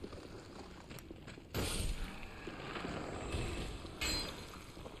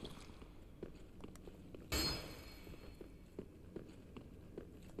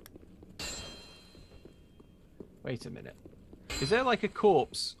 Wait a minute. Is there like a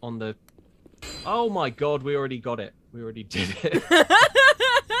corpse on the... Oh my god, we already got it. We already did it.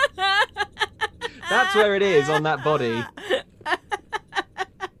 That's where it is, on that body. Oh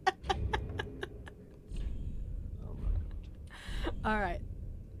my god. Alright.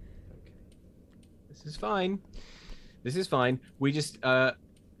 Okay. This is fine. This is fine. We just,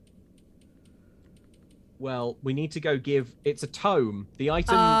 well, we need to go give... It's a tome. The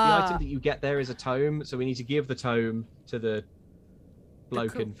item that you get there is a tome, so we need to give the tome to the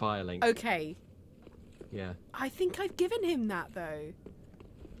bloke in Firelink. Okay. Yeah. I think I've given him that, though.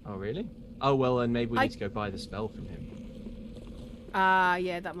 Oh, really? Oh, well, then maybe we need to go buy the spell from him.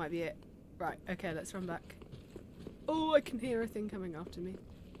 Yeah, that might be it. Right, okay, let's run back. Oh, I can hear a thing coming after me.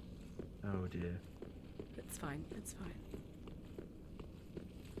 Oh, dear. It's fine, it's fine.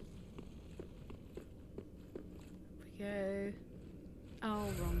 Here we go. Oh,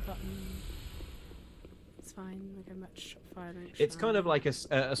 wrong button. It's fine, I go much fire. It's kind of like a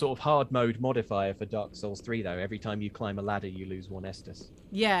sort of hard mode modifier for Dark Souls 3, though. Every time you climb a ladder, you lose 1 Estus.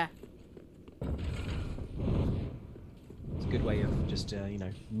 Yeah. It's a good way of just, you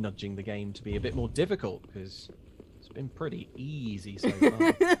know, nudging the game to be a bit more difficult, because it's been pretty easy so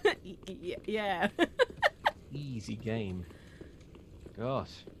far. Yeah. Easy game.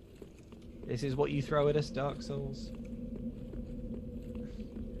 Gosh. This is what you throw at us, Dark Souls?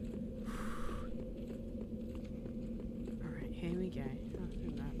 Alright, here we go.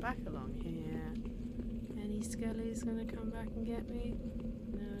 Back along here. Any skellies gonna come back and get me?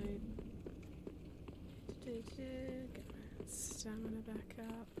 No. Get my stamina back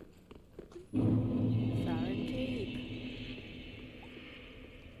up. Farron Keep.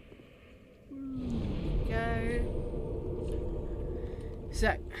 Go.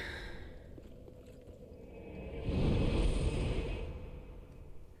 So.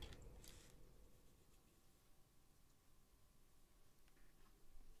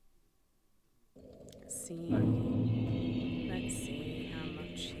 Let's see how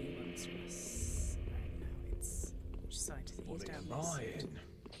much he wants from us. Right now it's which side is it? He's down this side.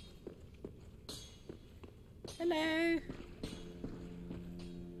 Hello.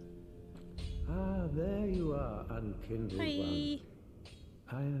 Ah, there you are, unkindled Hi. one.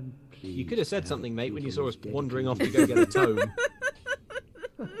 I am pleased. You could have said something, mate, when you saw us wandering off to go get a tome.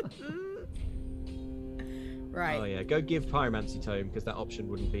 Right. Oh yeah, go give Pyromancy tome, because that option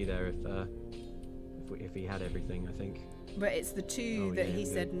wouldn't be there if he had everything, I think. But it's the two that he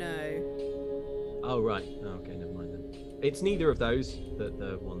said no. Oh right. Oh, okay, never mind then. It's neither of those,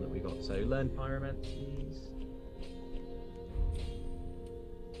 the one that we got. So learn Pyromancies.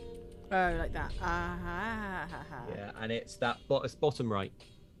 Oh, like that. Ah, Yeah, and it's that it's bottom right.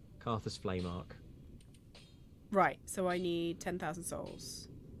 Carthus Flame Arc. Right, so I need 10,000 souls.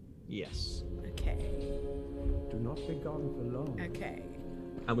 Yes. Okay. Do not be gone for long. Okay.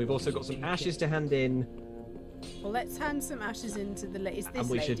 And we've also got some ashes to hand in. Well, let's hand some ashes into the lady. And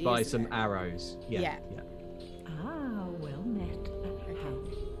we should buy some arrows. Yeah. Ah, well met.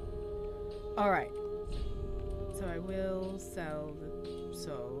 Okay. Alright. So I will sell the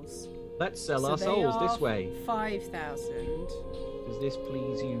souls. Let's sell our souls this way. 5,000. Does this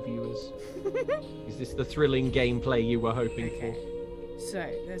please you, viewers? Is this the thrilling gameplay you were hoping for? So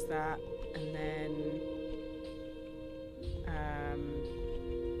there's that, and then I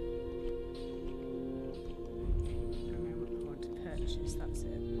want to purchase. That's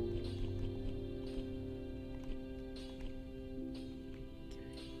it.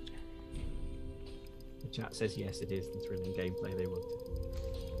 The chat says yes, it is the thrilling gameplay they wanted.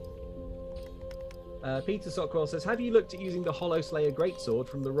 Peter Sockwell says, have you looked at using the Hollow Slayer Greatsword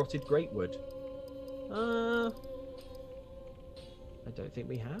from the Rotted Greatwood? I don't think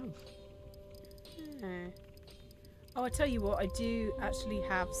we have. Oh, I tell you what, I do actually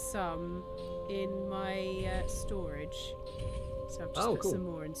have some in my storage. So I've just put some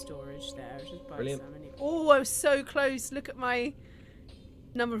more in storage there. I'll just buy Brilliant. some. Oh, I was so close. Look at my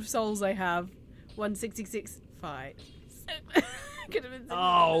number of souls I have. 166.5. Could have been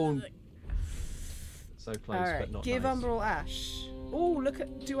so close, all right, but not give nice. Umbral Ash. Oh, look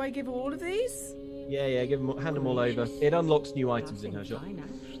at. Do I give all of these? Yeah, hand them all over. It unlocks new items in her shop. Fine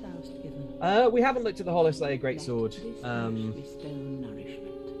ash thou'st given. We haven't looked at the Hollow Slayer Greatsword. Bestow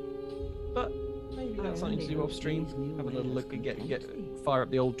nourishment. But maybe that's something to do off stream. Have a little look and fire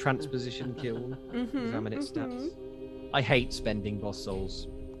up the old transposition kiln. Examine its stats. I hate spending boss souls.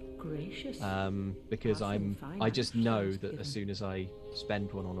 Gracious. Because I just know that as soon as I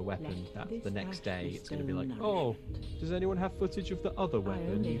spend one on a weapon, that the next day it's going to be like, oh, does anyone have footage of the other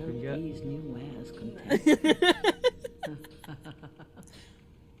weapon you can get? These new wares contain.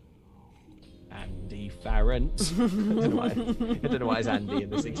 And he Farrant. I don't know why it's Andy in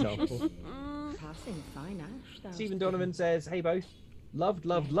this example. Passing fine ash, thou Stephen Donovan says, hey both. Loved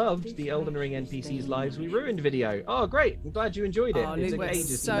the Elden Ring NPC's Lives We Ruined video. Oh, great. I'm glad you enjoyed it. Oh, It Luke took worked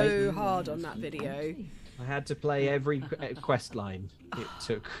ages to make. so hard on that video. I had to play every quest line. It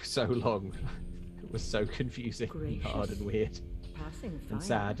took so long. It was so confusing and hard and weird and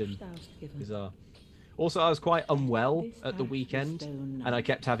sad and bizarre. Also, I was quite unwell at the weekend, and I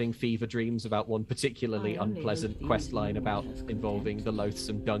kept having fever dreams about one particularly unpleasant quest line involving the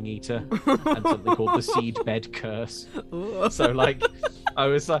loathsome dung eater and something called the seed bed curse. So, like, I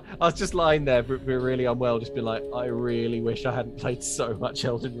was just lying there, really unwell, just being like, I really wish I hadn't played so much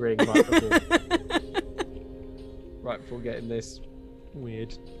Elden Ring right before getting this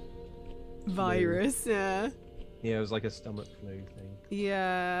weird virus. Yeah. Yeah, it was like a stomach flu thing.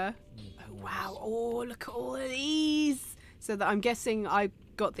 Yeah. Oh wow! Oh, look at all of these. So that I'm guessing I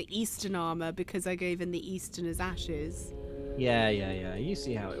got the Eastern armor because I gave in the Easterner's ashes. Yeah. You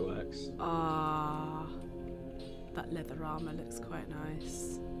see how it works. Ah, that leather armor looks quite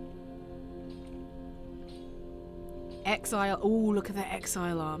nice. Exile. Oh, look at the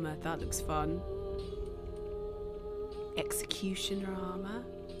Exile armor. That looks fun. Executioner armor.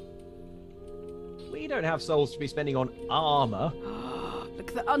 We don't have souls to be spending on armor. Look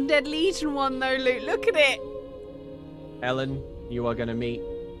at the Undead Legion one though, Luke. Look at it. Ellen, you are going to meet.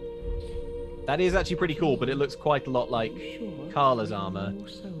 That is actually pretty cool, but it looks quite a lot like Carla's armor.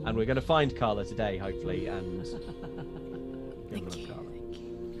 And we're going to find Carla today, hopefully. And Thank you. Okay,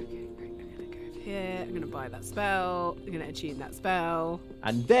 right, I'm going to go over here. I'm going to buy that spell. I'm going to attune that spell.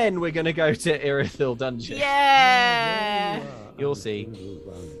 And then we're going to go to Irithyll Dungeon. Yeah. You'll see.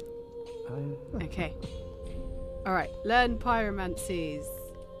 Okay. All right. Learn pyromancies.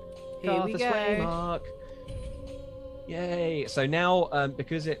 Here we go. Flame arc. Yay! So now,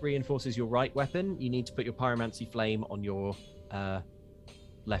 because it reinforces your right weapon, you need to put your pyromancy flame on your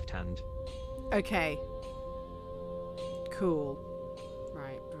left hand. Okay. Cool.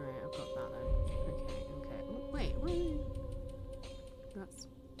 Right. I've got that then. Okay. Oh, wait. That's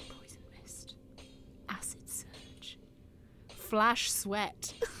poison mist. Acid surge. Flash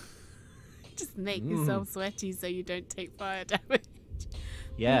sweat. Just make yourself sweaty so you don't take fire damage.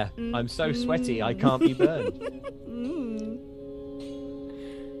 Yeah, I'm so sweaty I can't be burned.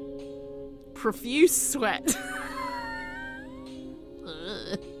 Profuse sweat.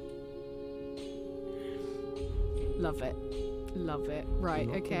 Love it. Right,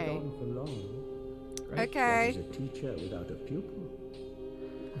 Not okay. gone for long. Okay. What is a teacher without a pupil?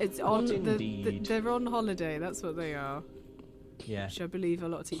 It's on indeed. they're on holiday, that's what they are. Yeah. Which I believe a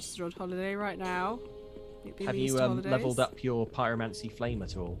lot of teachers are on holiday right now. Have you leveled up your pyromancy flame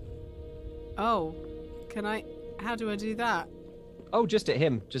at all? Oh, can I? How do I do that? Oh, just at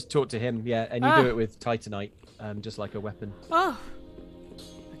him. Just talk to him. Yeah, and you do it with Titanite, just like a weapon. Oh.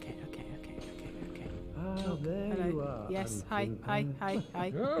 Okay. Ah, there Hello. you are. Yes. Hi. Oh,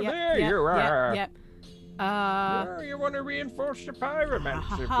 Yep, there yep, you are. Yep. You want to reinforce your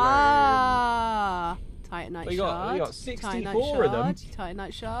pyromancy flame? Titanite shard. We got 64 of them.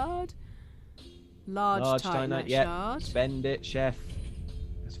 Titanite shard. Large Titanite shard. Spend it, chef.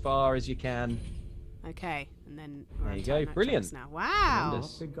 As far as you can. Okay, and then there you go. Brilliant. Now. Wow.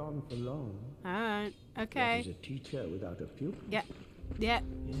 Not be gone for long. Alright. Okay. What is a teacher without a pupil? Yep. Yeah.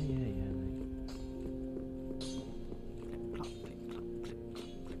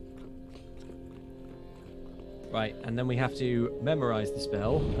 Right, and then we have to memorize the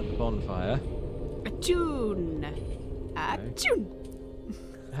spell at the bonfire. Attune.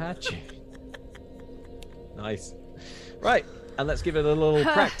 Nice. Right, and let's give it a little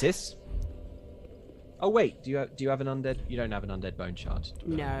practice. Oh wait, do you have an undead? You don't have an undead bone shard.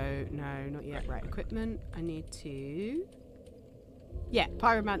 No, not yet. Right, equipment. I need to. Yeah,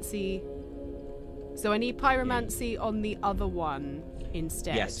 pyromancy. So I need pyromancy on the other one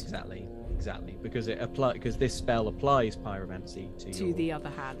instead. Yes, exactly, because this spell applies pyromancy to your the other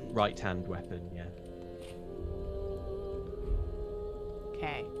hand. Right hand weapon. Yeah.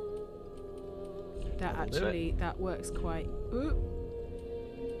 Okay. That works quite. Ooh.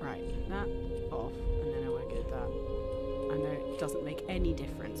 Right, that off, and then I want to get that. I know it doesn't make any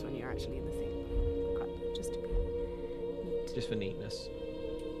difference when you're actually in the thing. Just to be neat. Just for neatness.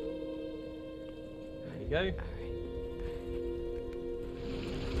 There you go.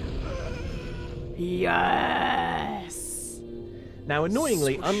 Alright. Yes! Now,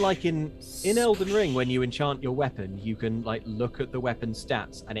 annoyingly, unlike in Elden Ring, when you enchant your weapon, you can like look at the weapon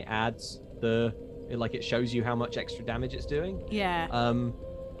stats and it adds it shows you how much extra damage it's doing. Yeah.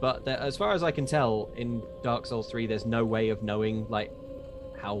 But as far as I can tell, in Dark Souls 3, there's no way of knowing like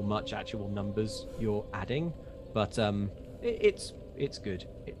how much actual numbers you're adding, but it's good.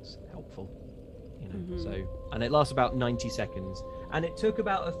 It's helpful, you know. So, and it lasts about 90 seconds, and it took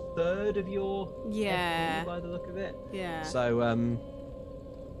about a third of your FP by the look of it. Yeah. So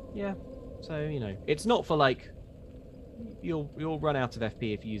yeah. So, you know, it's not for like you'll run out of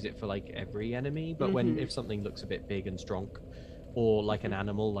FP if you use it for like every enemy, but if something looks a bit big and strong, or like an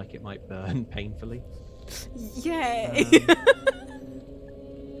animal, like it might burn painfully. Yeah.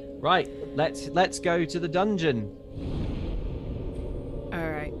 Right, let's go to the dungeon. All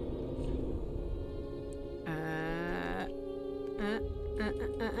right.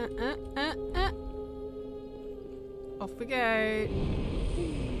 Off we go.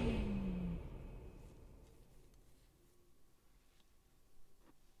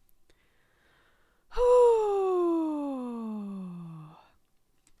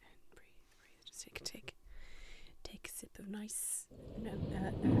 Just take a sip of nice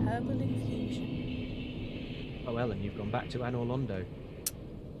herbal infusion. Oh, Ellen, you've gone back to Anor Londo.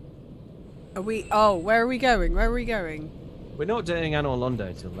 Are we? Oh, where are we going? Where are we going? We're not doing Anor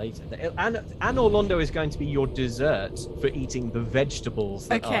Londo till later. Anor Londo is going to be your dessert for eating the vegetables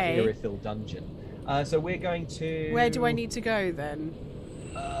that are Irithyll Dungeon. So we're going to... Where do I need to go then?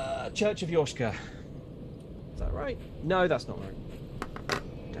 Church of Yorshka. Is that right? No, that's not right.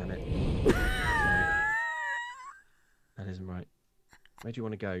 Damn it. That isn't right. Where do you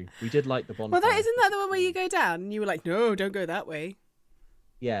want to go? We did like the bonfire. Well, isn't that the one where you go down? And you were like, no, don't go that way.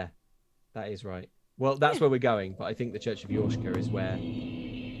 Yeah, that is right. Well, that's where we're going, but I think the Church of Yorshka is where...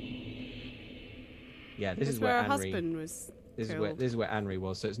 Yeah, this is where our Anri... husband was killed. This is where Anri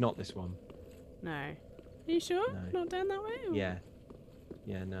was, so it's not this one. No. Are you sure? No. Not down that way? Or? Yeah.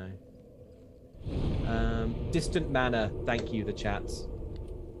 Yeah, no. Distant Manor. Thank you, the chats.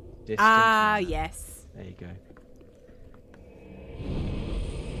 Distant Manor. Yes. There you go.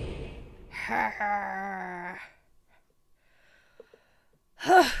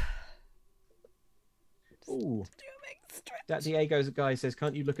 Ooh. That Diego's guy says,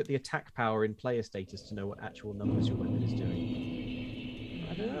 can't you look at the attack power in player status to know what actual numbers your weapon is doing?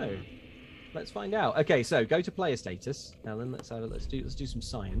 I don't know. Let's find out. Okay, so go to player status. Ellen, let's do some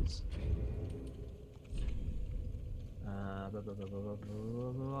science.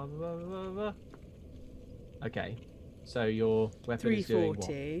 Okay. So your weapon is doing what?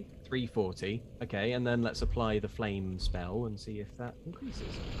 340. Okay, and then let's apply the flame spell and see if that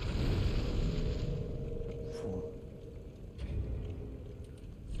increases.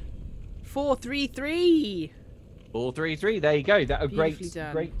 433. 433. There you go. That a great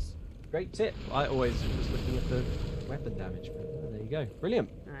tip. I always was looking at the weapon damage, but there you go. Brilliant.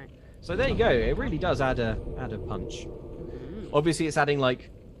 All right. So there you go. It really does add a punch. Obviously, it's adding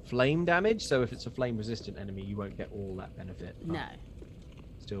like flame damage. So if it's a flame resistant enemy, you won't get all that benefit. No.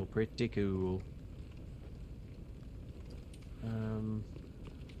 Still pretty cool. All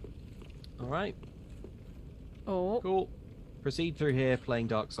right. Oh. Cool. Proceed through here, playing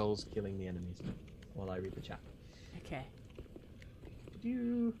Dark Souls, killing the enemies, while I read the chat. Okay.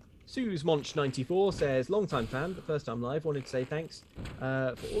 Suesmonch94 says, long-time fan, but first time live, wanted to say thanks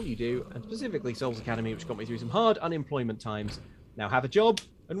for all you do, and specifically Souls Academy, which got me through some hard unemployment times. Now have a job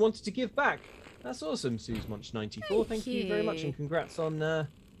and wanted to give back. That's awesome, Suesmonch94. Thank you very much, and congrats on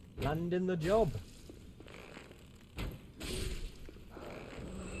landing the job.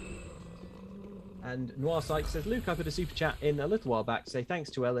 And Noir Sykes says, Luke, I put a super chat in a little while back to say thanks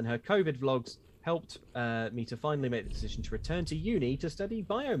to Ellen. Her COVID vlogs helped me to finally make the decision to return to uni to study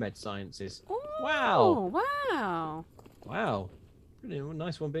biomed sciences. Oh, wow. Wow. Wow. Really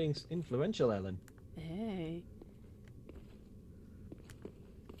nice one being influential, Ellen. Hey.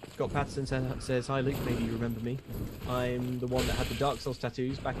 Scott Patterson says, hi Luke, maybe you remember me. I'm the one that had the Dark Souls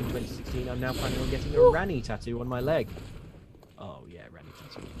tattoos back in 2016. I'm now planning on getting a Rani tattoo on my leg. Oh yeah, Rani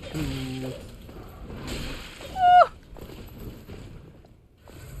tattoo. Cool.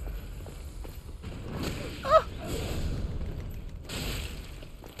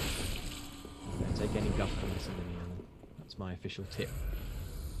 Don't take any guff from this enemy, Ellen. That's my official tip.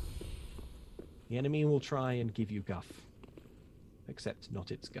 The enemy will try and give you guff, except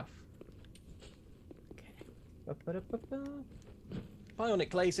not its guff. Okay. Bionic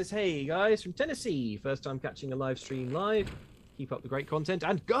Clay says, hey guys, from Tennessee. First time catching a live stream live. Keep up the great content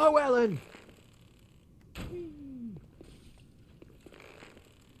and go, Ellen!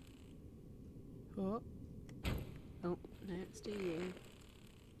 Oh. Oh, no, it's to you.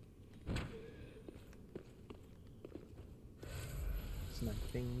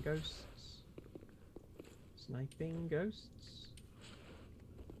 Sniping ghosts. Sniping ghosts.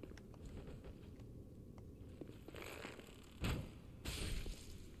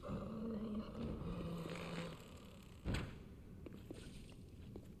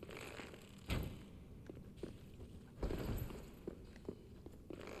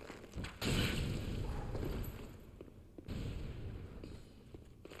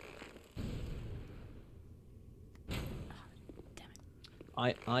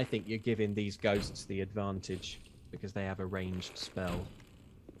 I think you're giving these ghosts the advantage because they have a ranged spell.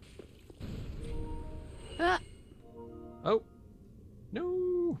 Ah. Oh.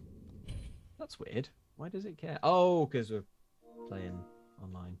 No. That's weird. Why does it care? Oh, because we're playing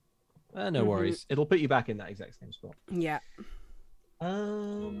online. No worries. It'll put you back in that exact same spot. Yeah.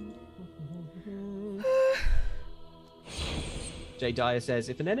 Jay Dyer says,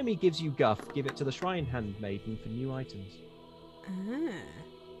 if an enemy gives you guff, give it to the Shrine Handmaiden for new items. Ah.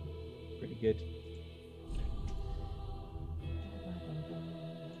 Pretty good.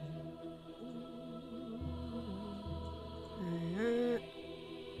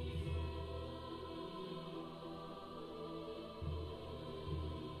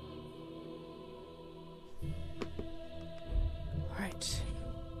 Right.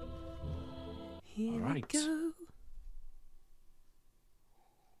 Here Alright. we go.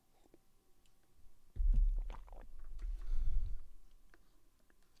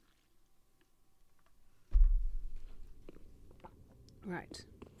 Right.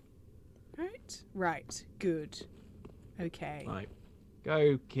 Right. Right. Good. Okay. Right.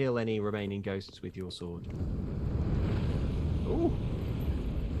 Go kill any remaining ghosts with your sword. Ooh.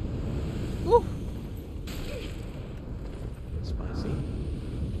 Ooh. Spicy.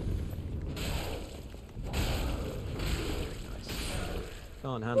 Very nice.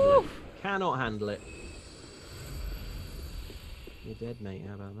 Can't handle it. Cannot handle it. You're dead, mate.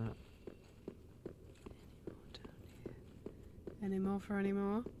 How about that? Any more for any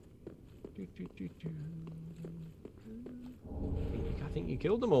more? I think you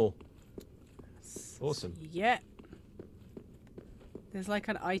killed them all. Awesome. Yeah. There's like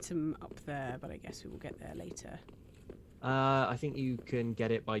an item up there, but I guess we will get there later. I think you can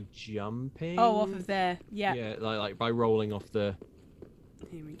get it by jumping. Oh, off of there. Yeah. Yeah, like by rolling off the.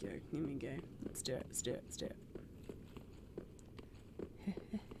 Here we go. Here we go. Let's do it. Let's do it. Let's do it.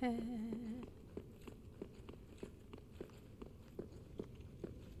 Okay.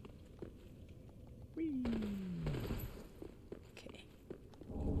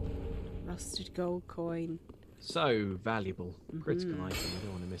 Rusted gold coin. So valuable. Critical item. I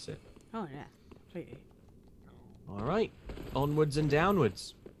don't want to miss it. Oh yeah, completely. All right. Onwards and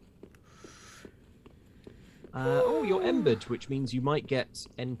downwards. Oh, you're embered, which means you might get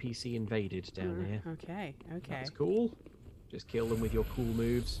NPC invaded down here. Okay. Okay. That's cool. Just kill them with your cool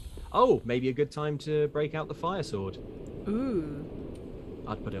moves. Oh, maybe a good time to break out the fire sword. Ooh.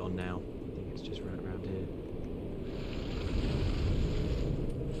 I'd put it on now. I think it's just right around here.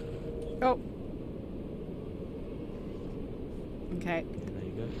 Oh. Okay. There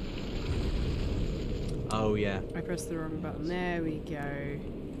you go. Oh, yeah. I pressed the wrong button. There we go.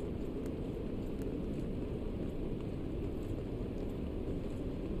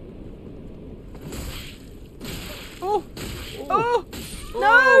 Oh! Oh!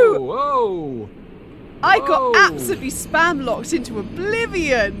 No! Whoa! I got absolutely spam locked into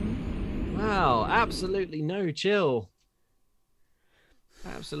oblivion! Wow, absolutely no chill.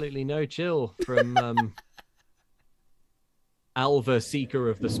 Absolutely no chill from Alva, Seeker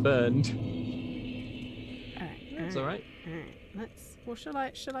of the Spurned. That's all right. Let's. Well, shall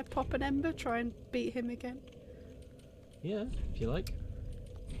I pop an ember? Try and beat him again? Yeah, if you like.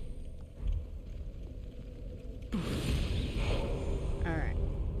 All right.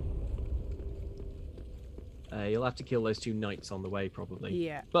 You'll have to kill those two knights on the way, probably.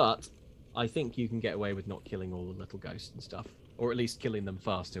 Yeah. But I think you can get away with not killing all the little ghosts and stuff, or at least killing them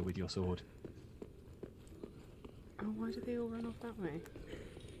faster with your sword. Oh, why do they all run off that way?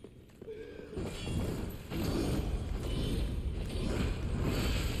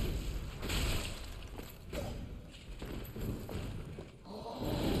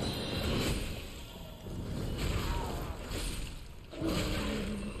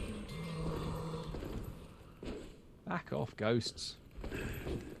 Back off, ghosts.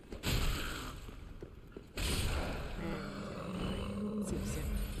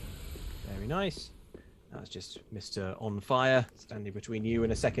 Very nice. That's just Mr. On Fire standing between you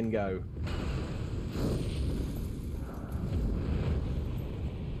and a second go.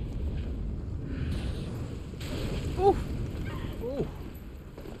 Ooh. Ooh.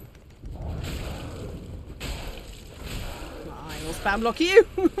 I will spam lock you.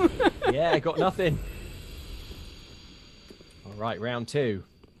 Yeah, got nothing. All right, round two.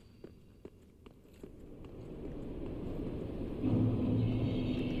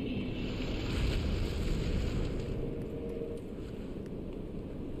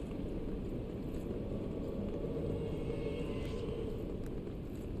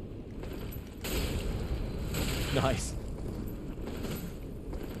 Nice.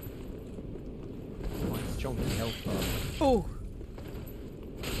 Nice chunky health bar. Oh.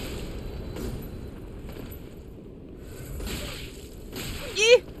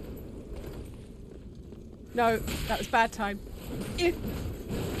 No, that was bad time. There we go.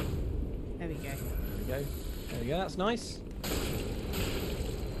 There we go. There we go. That's nice.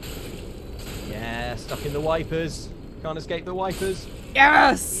 Yeah, stuck in the wipers. Can't escape the wipers.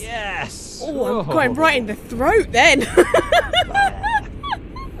 Yes! Yes! Oh, I'm going right in the throat then.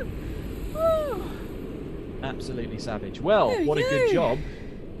 Absolutely savage. Well, There we what a good go. job.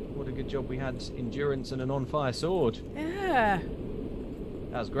 What a good job we had endurance and an on-fire sword. Yeah.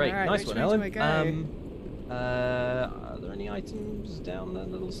 That was great. Alright, Nice which one, way Ellen. do I go? Are there any items down that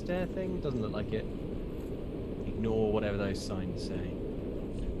little stair thing? Doesn't look like it. Ignore whatever those signs say.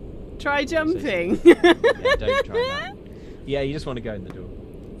 Try jumping. Yeah, don't try that. Yeah, you just want to go in the door.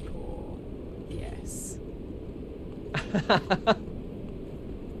 Yes.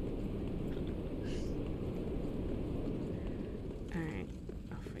 Alright,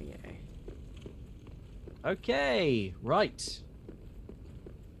 off we go. Okay, right.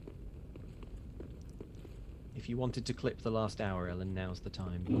 If you wanted to clip the last hour, Ellen, now's the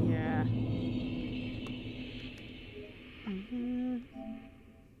time. Yeah.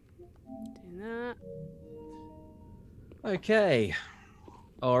 Do that. Okay.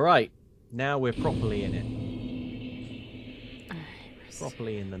 Alright. Now we're properly in it. Alright,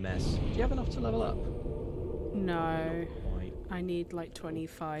 Properly in the mess. Do you have enough to level up? no. Quite. I need like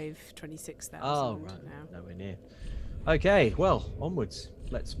 26,000 Oh, right. now. Nowhere near. Okay, well, onwards.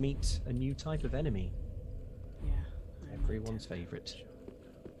 Let's meet a new type of enemy. Yeah. Everyone's favourite.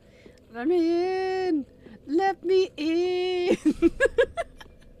 Let me in! Let me in!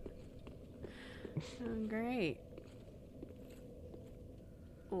 Oh, great.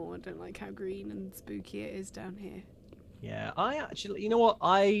 Oh, I don't like how green and spooky it is down here. Yeah, I actually... You know what?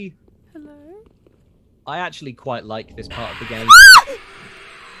 I Hello? actually quite like this part of the game.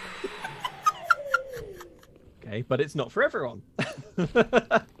 Okay, but it's not for everyone.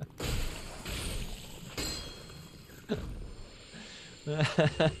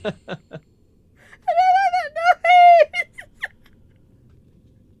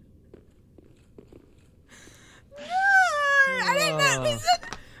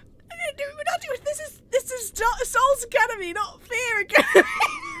 Souls Academy, not Fear Academy.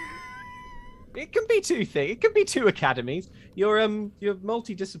 It can be two things. It can be two academies. You're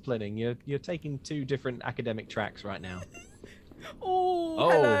multidisciplining. You're taking two different academic tracks right now. Oh,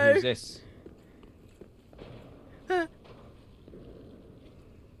 hello. Who's this?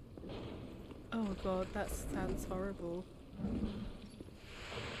 Oh god, that sounds horrible.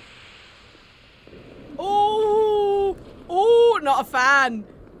 Oh, oh, not a fan.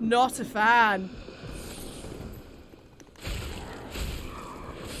 Not a fan.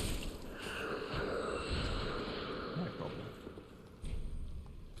 No problem.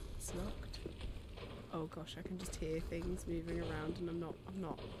 It's locked. Oh gosh, I can just hear things moving around, and I'm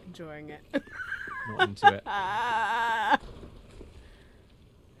not enjoying it. Not into it. Ah.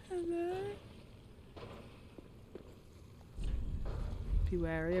 Hello. Be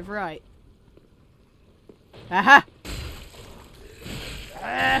wary of right. Aha!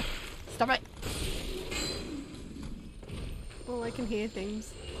 Ah, stop it! Oh, I can hear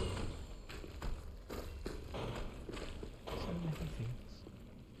things. So many things.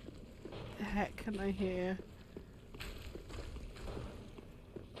 The heck can I hear?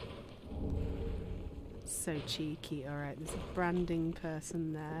 So cheeky. Alright, there's a branding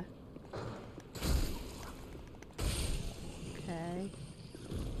person there. Okay.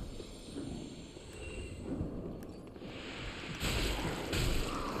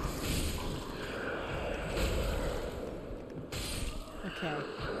 Okay.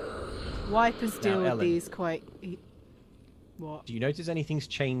 Wipers deal with Ellen. these quite... What? Do you notice anything's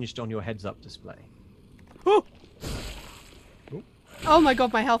changed on your heads-up display? Oh! Oh. Oh my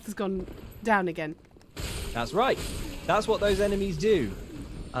god, my health has gone down again. That's right. That's what those enemies do.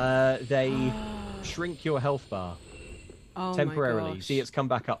 They shrink your health bar Oh temporarily. my gosh. See, it's come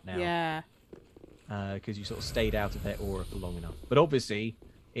back up now. Yeah. Because you sort of stayed out of their aura for long enough. But obviously,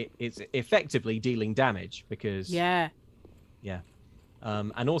 it's effectively dealing damage because... Yeah. Yeah.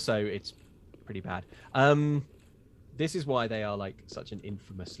 And also, it's pretty bad. This is why they are like such an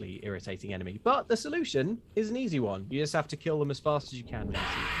infamously irritating enemy. But the solution is an easy one. You just have to kill them as fast as you can when you see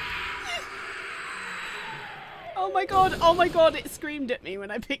them. Oh my god, it screamed at me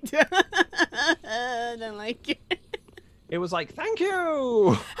when I picked it up. I don't like it. It was like, thank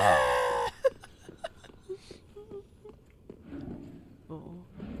you!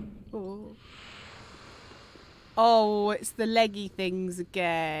 Oh, it's the leggy things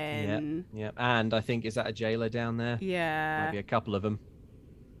again. Yeah. And I think, is that a jailer down there? Yeah. Might be a couple of them.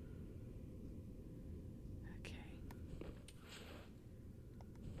 Okay.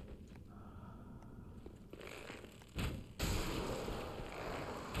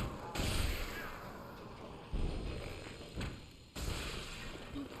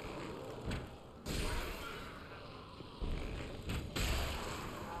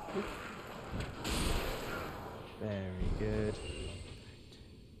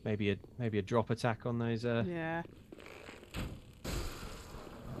 Maybe a drop attack on those. Yeah.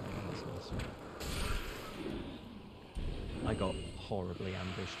 That's awesome. I got horribly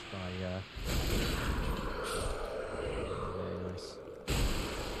ambushed by. Very nice.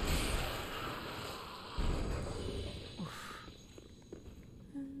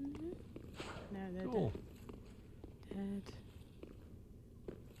 No, they're Cool. dead.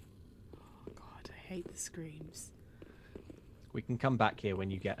 Oh god, I hate the screams. We can come back here when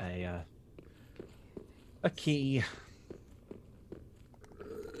you get a key.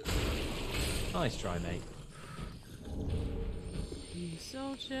 Nice try, mate. You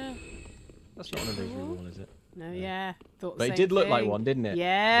soldier. That's not an illusory wall, is it? No, yeah. Thought the But it same did look like thing. one, didn't it?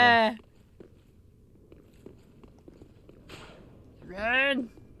 Yeah. Run.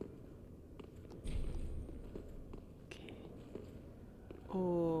 Okay.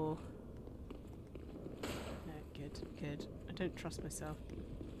 Oh. No, good, good. I don't trust myself.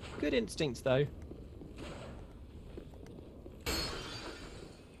 Good instincts, though.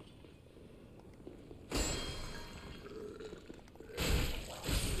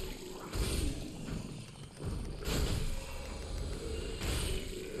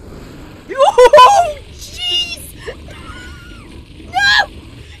 Oh, jeez! No!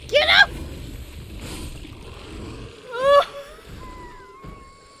 Get up!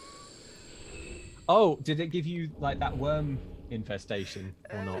 Oh, did it give you like that worm infestation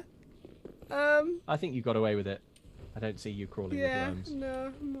or not? I think you got away with it. I don't see you crawling with worms.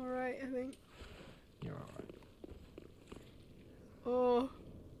 No, I'm alright, I think. You're alright. Oh.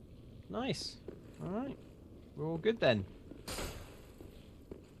 Nice. Alright. We're all good then.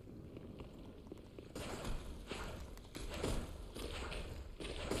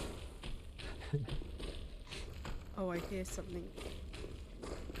 Oh, I hear something.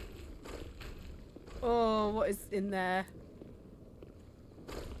 Oh, what is in there?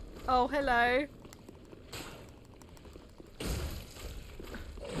 Oh, hello.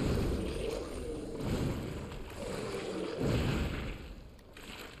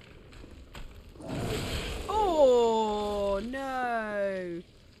 Oh, no.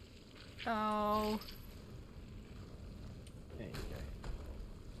 Oh. There you go.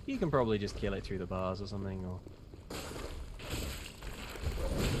 You can probably just kill it through the bars or something, or...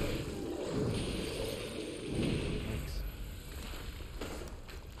 Thanks.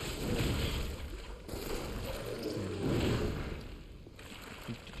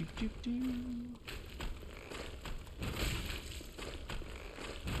 Do.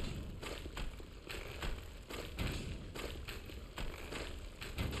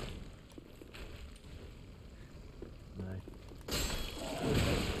 There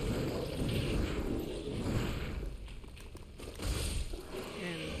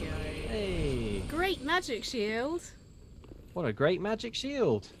we go. Hey! Great magic shield. What a great magic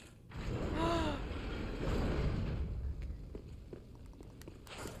shield!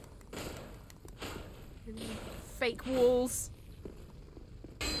 Fake walls.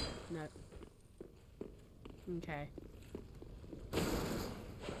 No. Okay.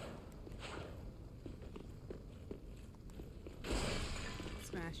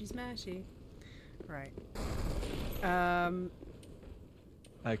 Smashy, smashy. Right.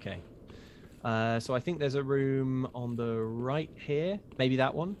 Okay. So I think there's a room on the right here. Maybe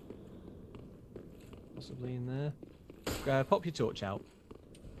that one. Possibly in there. Pop your torch out.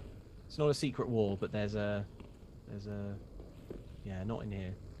 It's not a secret wall, but there's a... Yeah, not in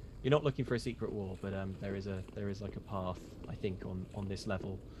here. You're not looking for a secret wall, but there is like a path, I think, on this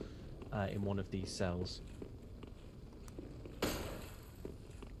level, in one of these cells.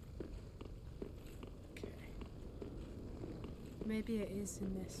 Maybe it is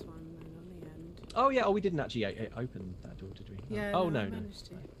in this one then on the end. Oh yeah. Oh, we didn't actually open that door, did we? Yeah. Oh no, no, I no. managed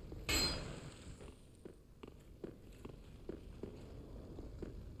to.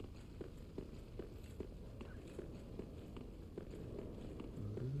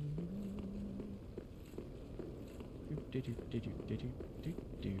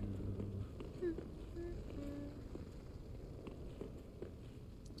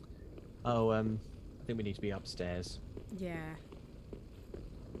 Oh, I think we need to be upstairs. Yeah.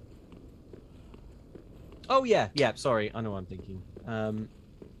 Oh yeah, yeah. Sorry, I know what I'm thinking.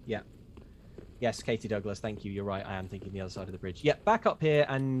 Yeah. Yes, Katie Douglas. Thank you. You're right. I am thinking the other side of the bridge. Yeah, back up here.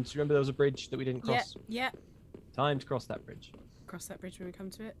 And remember, there was a bridge that we didn't cross. Yeah. Time to cross that bridge. Cross that bridge when we come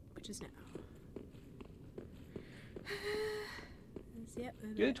to it, which is now. Yep.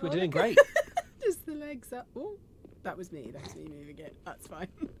 Good. We're oh, doing look. great. Just the legs up. Oh, that was me. That was me moving it. That's fine.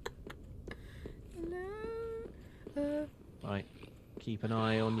 Hello. Right. Keep an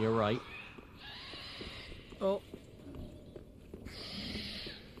eye on your right. Oh.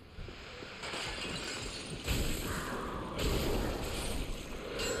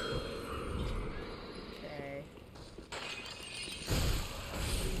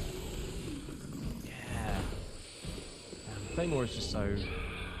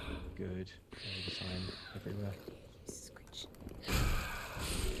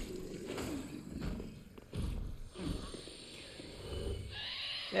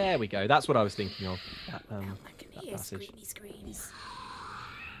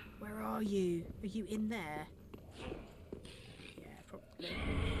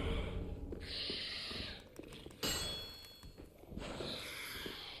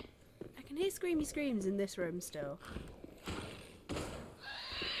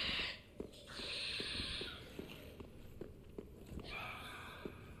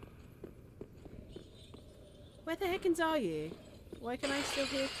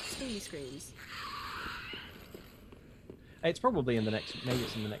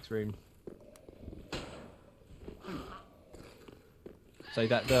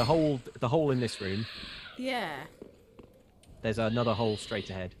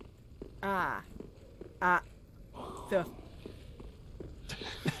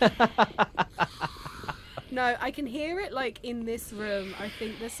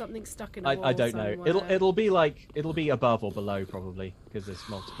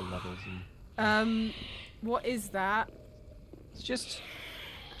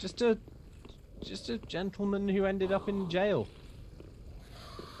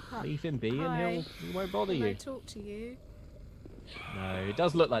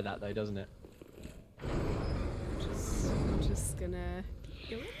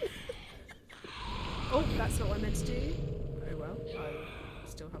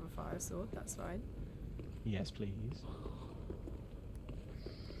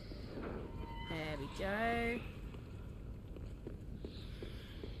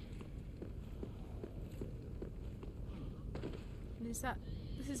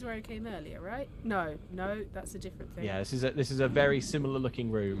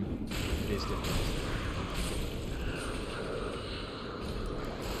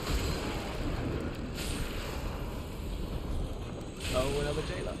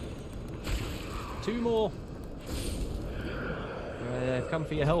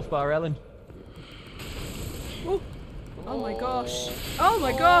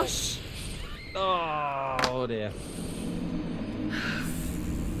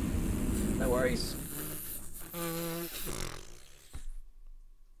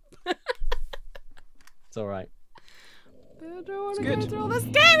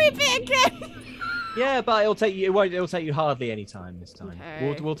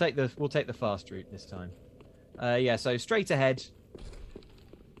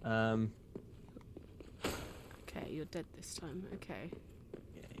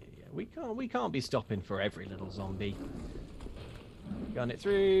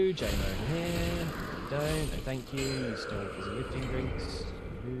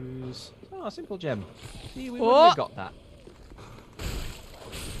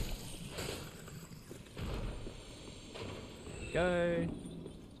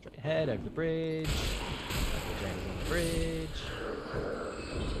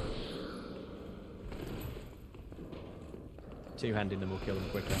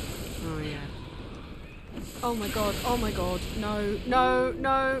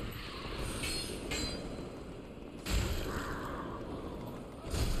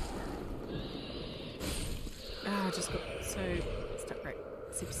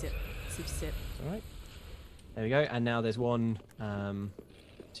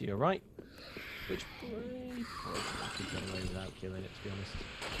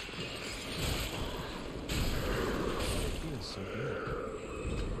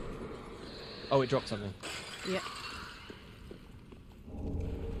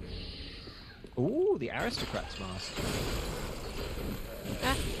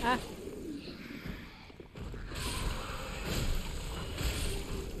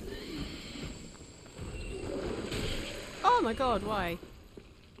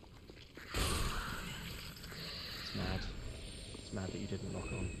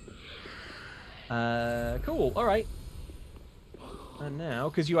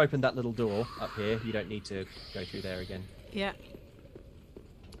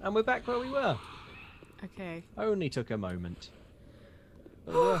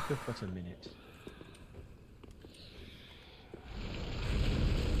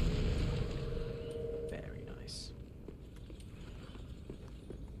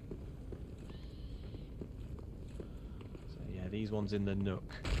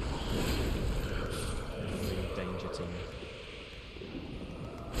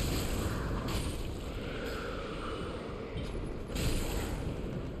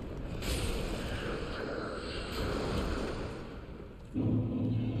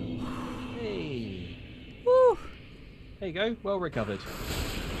 There you go. Well recovered.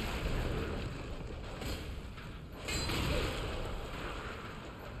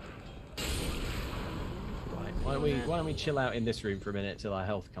 Right. Why don't we chill out in this room for a minute till our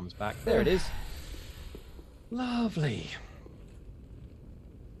health comes back? There it is. Lovely.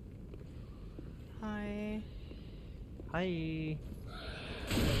 Hi. Hi.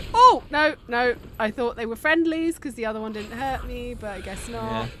 Oh, no, no. I thought they were friendlies because the other one didn't hurt me, but I guess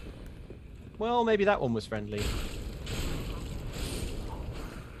not. Yeah. Well, maybe that one was friendly.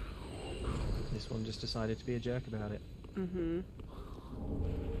 This one just decided to be a jerk about it. Mm-hmm.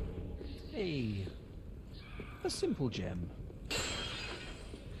 Hey. A simple gem.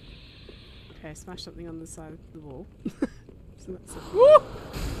 Okay, smash something on the side of the wall. So that's it. Woo!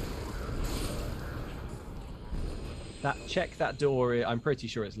 Check that door. I'm pretty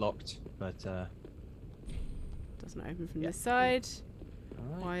sure it's locked, but Doesn't open from this side.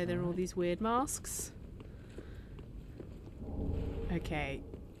 Alright, Why are there all these weird masks? Okay.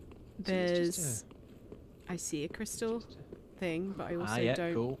 There's... I see a crystal thing, but I also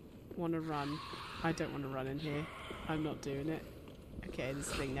don't want to run. I don't want to run in here. I'm not doing it. Okay, there's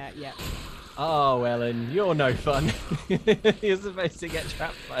a thing there. Yeah. Oh, Ellen, you're no fun. You're supposed to get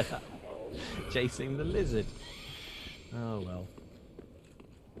trapped by that. Chasing the lizard. Oh, well.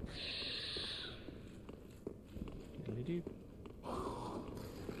 Diddly-doo.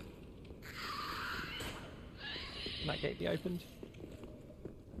 Can that gate be opened?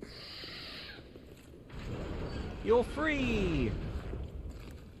 You're free!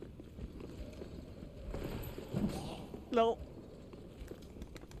 Lol.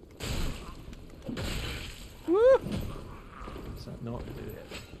 Woo! Does that not do it?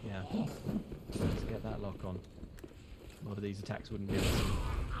 Yeah. Let's get that lock on. A lot of these attacks wouldn't do this.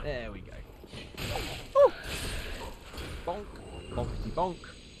 There we go. Woo! Bonk. Bonkety bonk.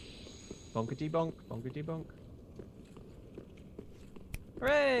 Bonkety bonk. Bonkety bonk.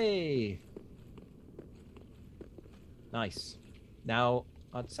 Hooray! Nice. Now,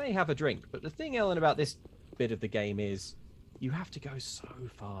 I'd say have a drink, but the thing, Ellen, about this bit of the game is you have to go so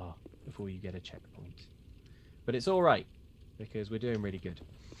far before you get a checkpoint. But it's alright, because we're doing really good.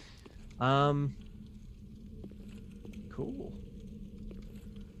 Cool.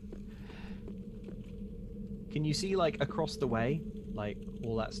 Can you see, like, across the way, like,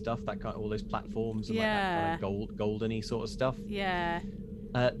 all that stuff, all those platforms and like that kind of goldeny sort of stuff? Yeah.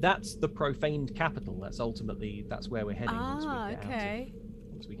 That's the profaned capital. That's where we're heading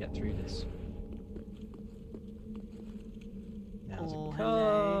once we get through this. Now there's a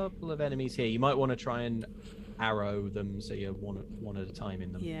couple of enemies here. You might want to try and arrow them so you're one at a time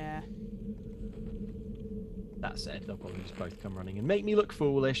in them. Yeah. That said, they'll probably just both come running and make me look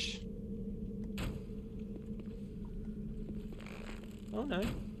foolish. Oh no.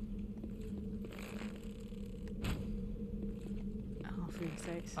 Oh, for your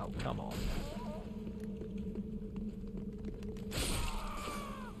sakes. Oh, come on.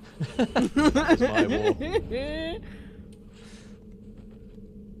 That's my war.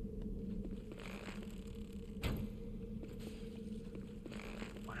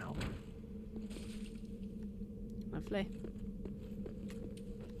 Wow. Lovely.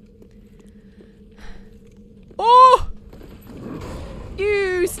 Oh!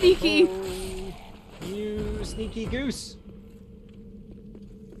 You sneaky! Oh, you sneaky goose!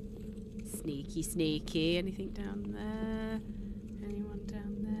 Sneaky, sneaky. Anything down there? Anyone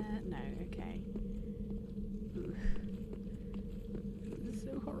down there? No, okay. Ooh. This is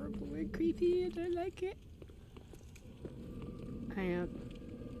so horrible and creepy. I don't like it. Hang on.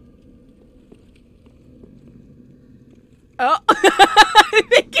 Oh! I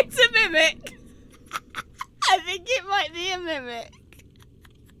think it's a mimic! I think it might be a mimic.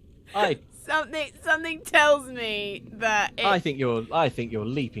 Something tells me that I think you're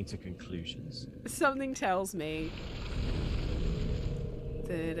leaping to conclusions. Something tells me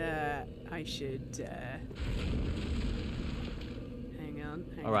that I should hang on.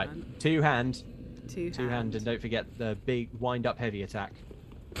 All right, two hand, and don't forget the big wind up heavy attack.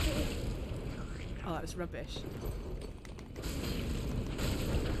 Oh, that was rubbish.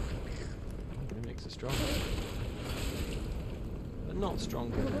 Mimics are strong, but not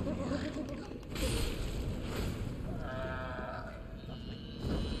stronger than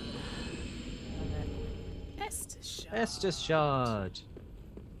Estus Shard.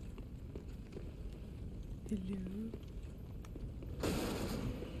 Hello.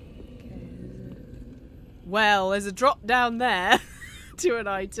 Okay, well, there's a drop down there to an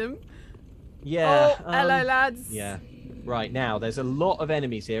item. Yeah. Oh, hello, lads. Yeah. Right, now, there's a lot of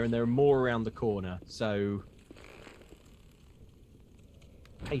enemies here, and there are more around the corner, so...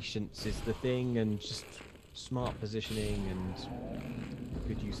 Patience is the thing, and just smart positioning and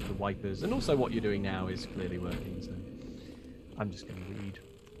good use of the wipers, and also what you're doing now is clearly working. So I'm just going to read.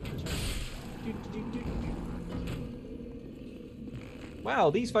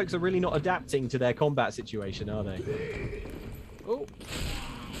 Wow, these folks are really not adapting to their combat situation, are they? Oh.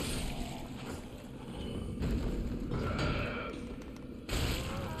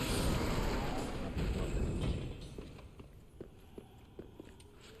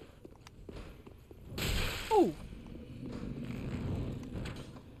 Oh.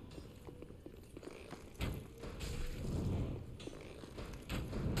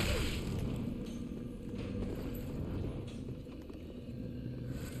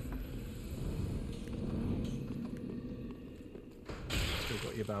 Still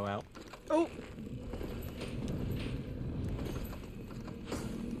got your bow out. Oh.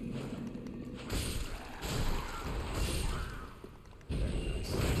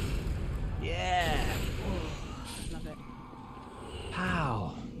 Yeah. Love it.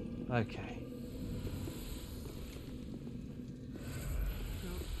 Pow. Okay. No,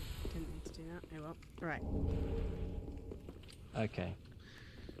 didn't need to do that. Oh well. Right. Okay.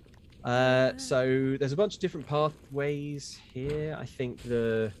 So there's a bunch of different pathways here. I think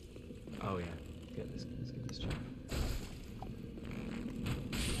the... Oh yeah. Let's get this checked.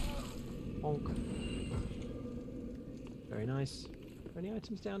 Bonk. Very nice. Any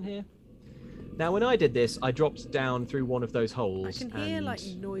items down here? Now, when I did this, I dropped down through one of those holes. I can hear like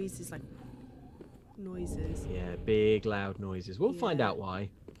noises, Yeah, big, loud noises. We'll find Yeah. out why.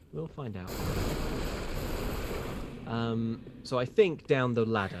 We'll find out. So I think down the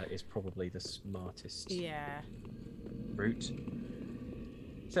ladder is probably the smartest Yeah. route.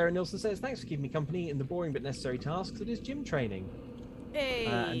 Sarah Nilsson says, thanks for keeping me company in the boring but necessary tasks that is gym training. Hey.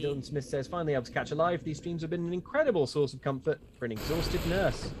 And Dylan Smith says, finally able to catch a live. These streams have been an incredible source of comfort for an exhausted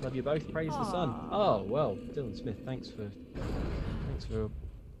nurse. Love you both. Praise the sun. Oh, well, Dylan Smith, thanks for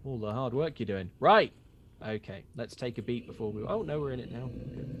all the hard work you're doing. Right. Okay, let's take a beat before we... Oh, no, we're in it now.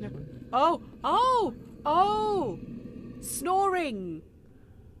 Okay. Yep. Oh! Oh! Oh! Snoring!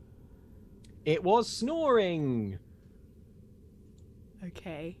 It was snoring!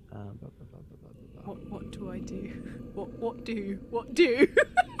 Okay. What do I do? What do? What do?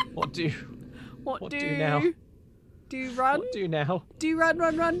 What What do? do now? Do run? What do now? Do run,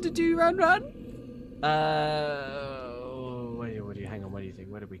 run, run, do run, run? What do you... Hang on, where do you think?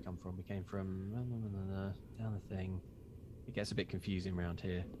 Where did we come from? We came from... down the thing. It gets a bit confusing around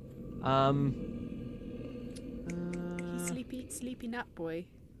here. Sleepy nap boy.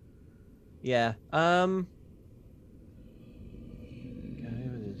 Yeah.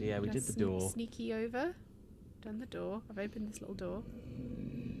 Yeah, we did the door. Sneaky over. Done the door. I've opened this little door.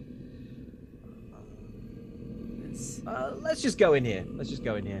 Let's just go in here. Let's just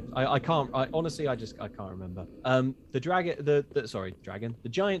go in here. I can't. Honestly, I can't remember. The dragon. The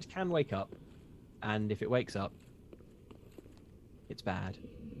giant can wake up, and if it wakes up, it's bad.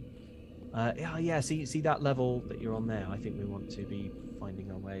 Yeah. See that level that you're on there. I think we want to be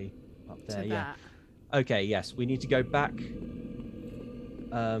finding our way up there. Yeah. Okay. Yes, we need to go back.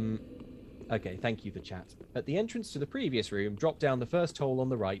 Okay, thank you, the chat. At the entrance to the previous room, drop down the first hole on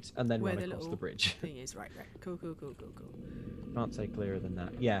the right, and then run across the bridge. Thing is, right. Cool. Can't say clearer than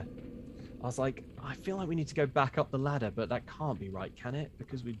that. Yeah. I was like, I feel like we need to go back up the ladder, but that can't be right, can it?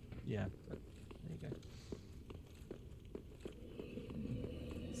 Because we... Yeah. But there you go.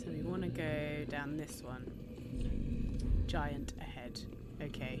 So we want to go down this one. Giant ahead.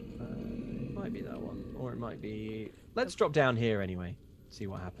 Okay. It might be that one. Or it might be... Let's drop down here anyway. See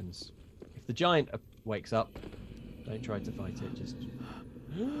what happens. If the giant wakes up, don't try to fight it. Just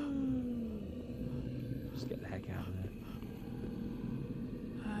get the heck out of there.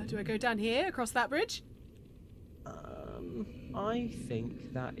 Do I go down here across that bridge? I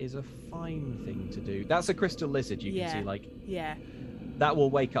think that is a fine thing to do. That's a crystal lizard. You can see, like, that will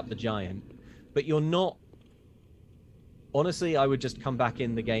wake up the giant. But you're not. Honestly, I would just come back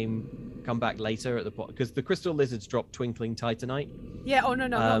in the game, come back later at the point, because the crystal lizards drop twinkling titanite. Yeah. Oh no, I'm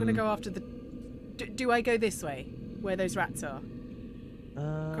not going to go after the. Do I go this way, where those rats are?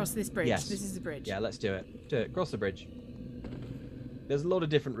 Across this bridge. Yes. This is the bridge. Yeah, let's do it. Do it. Cross the bridge. There's a lot of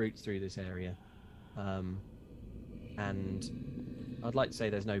different routes through this area, and I'd like to say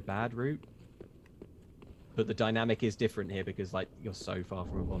there's no bad route, but the dynamic is different here because, like, you're so far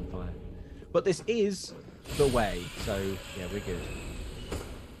from a bonfire. But this is the way, so yeah, we're good.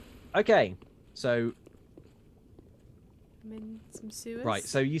 Okay, so I'm in some sewers. right,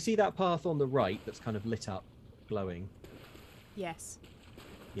 so you see that path on the right that's kind of lit up, glowing? Yes.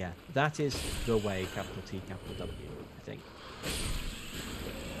 Yeah, that is the way, capital T, capital W, I think.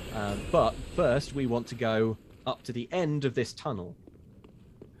 But first, we want to go up to the end of this tunnel.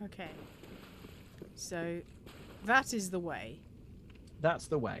 Okay. So, that is the way. That's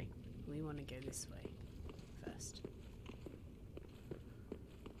the way. We want to go this way first.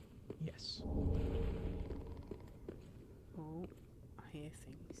 Yes. Oh, I hear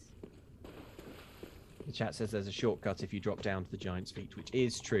things. The chat says there's a shortcut if you drop down to the giant's feet, which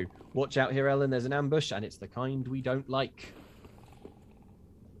is true. Watch out here, Ellen. There's an ambush, and it's the kind we don't like.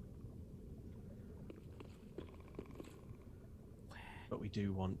 But we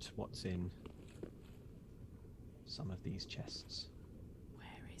do want what's in some of these chests.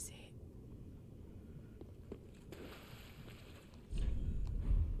 Where is it?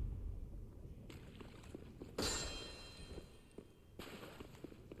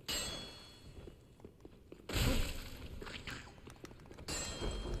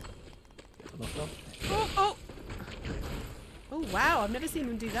 Oh! Oh, wow. I've never seen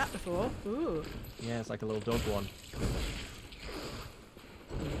them do that before. Ooh. Yeah, it's like a little dog one.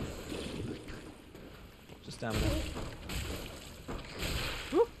 Just down there.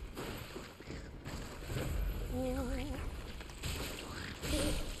 Ooh.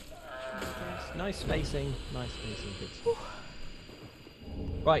 Nice spacing. Nice spacing. Good.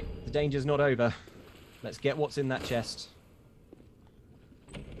 Right, the danger's not over. Let's get what's in that chest.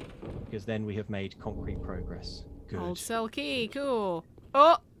 Because then we have made concrete progress. Good. Old cell key. Cool.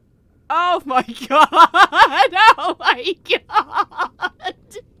 Oh! Oh my god! Oh my god!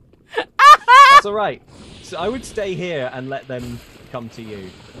 That's alright. So I would stay here and let them come to you.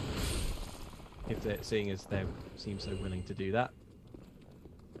 If they're seeing as they seem so willing to do that.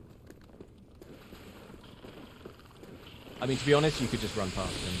 I mean, to be honest, you could just run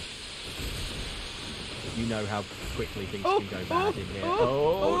past them. You know how quickly things can go bad in here.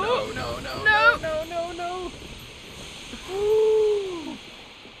 Oh, no.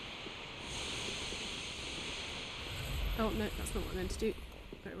 Oh no, that's not what I meant to do.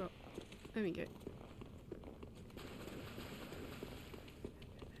 Right, well, there we go.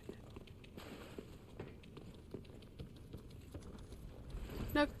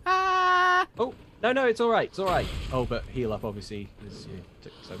 No. Ah! Oh, no, it's alright, it's alright. Oh, but heal up, obviously, because you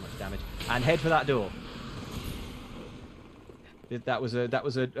took so much damage. And head for that door. That was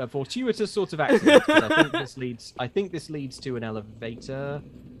a fortuitous sort of accident. I think this leads to an elevator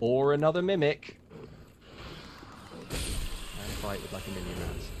or another mimic. And fight with like a million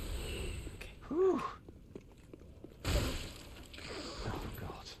rats. Okay. Whew. Oh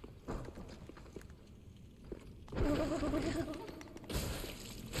god.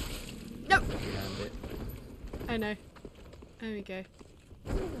 No. Found it. Oh no. There we go.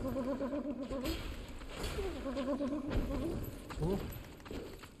 Ooh.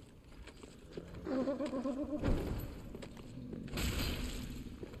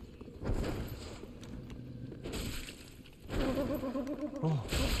 Oh,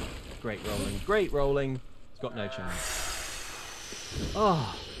 great rolling. It's got no chance.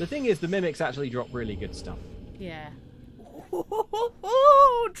 Oh, the thing is, the mimics actually drop really good stuff. Yeah.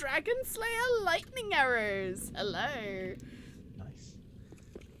 Ooh, Dragon Slayer lightning arrows. Hello. Nice.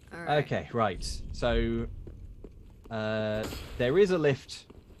 All right. Okay, right. So, there is a lift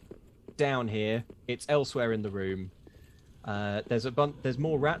down here. It's elsewhere in the room. There's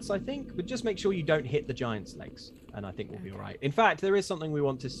more rats, I think, but just make sure you don't hit the giant's legs, and I think we'll be all right. In fact, there is something we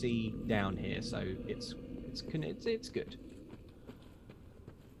want to see down here, so it's good.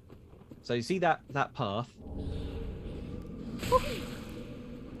 So you see that path?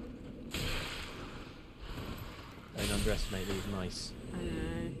 Don't underestimate these mice. I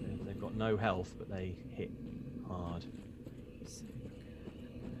know. They've got no health, but they hit hard.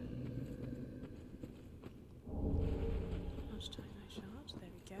 There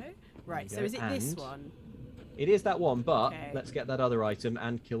we go. Right, so is it this one? It is that one, but Okay. let's get that other item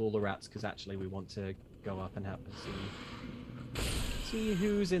and kill all the rats, because actually we want to go up and have to see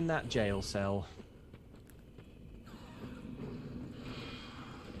who's in that jail cell.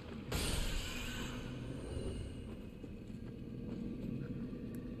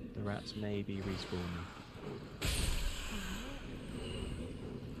 The rats may be respawning.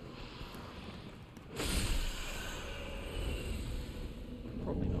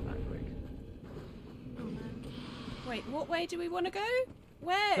 Probably not that quick. Oh, no. Wait, what way do we want to go?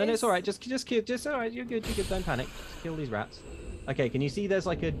 Where? No, it's all right. Just all right. You're good. Don't panic. Just kill these rats. Okay, can you see there's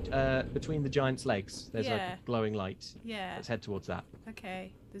like a between the giant's legs? There's like a glowing light. Yeah. Let's head towards that.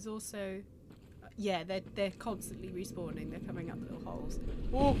 Okay. There's also. Yeah, they're constantly respawning. They're coming up little holes.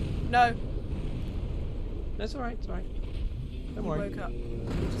 Oh no! That's all right. It's all right. Don't worry. Woke up. You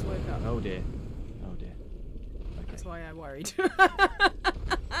just woke up. Oh dear. Oh dear. Okay. That's why I worried.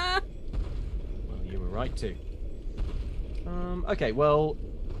 right to. Okay, well...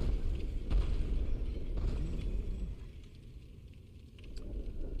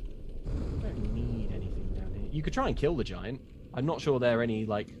 I don't need anything down here. You could try and kill the giant. I'm not sure they're any,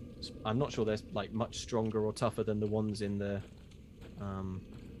 like... I'm not sure they're, like, much stronger or tougher than the ones in the...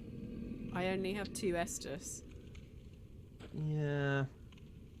 I only have 2 Estus. Yeah.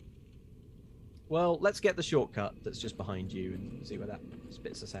 Well, let's get the shortcut that's just behind you and see where that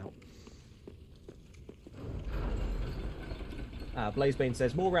spits us out. Blazebane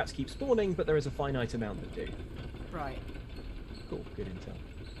says, more rats keep spawning, but there is a finite amount that do. Right. Cool, good intel.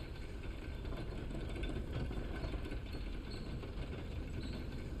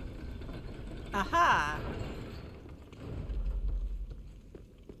 Aha!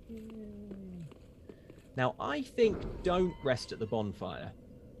 Now, I think don't rest at the bonfire.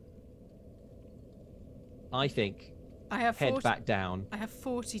 I think head back down. I have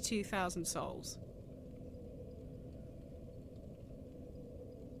 42,000 souls.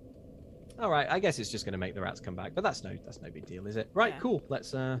 All right, I guess it's just going to make the rats come back, but that's no big deal, is it? Right, Yeah. cool.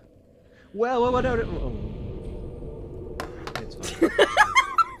 Let's well, I don't. Oh. It's fine.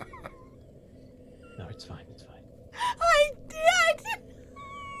 No, it's fine. It's fine. I did.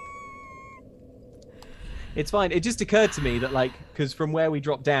 It's fine. It just occurred to me that, like, because from where we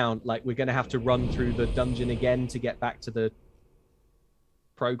dropped down, like, we're going to have to run through the dungeon again to get back to the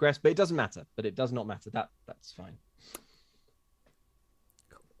progress, but it doesn't matter. But it does not matter. That's fine.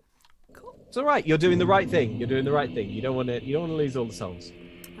 Cool. It's all right. You're doing the right thing. You're doing the right thing. You don't want to lose all the souls.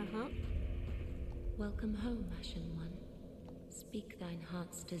 Uh-huh. Welcome home, Ashen One. Speak thine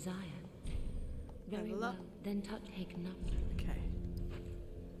heart's desire. Very Level well, up. then touch taken up. Okay.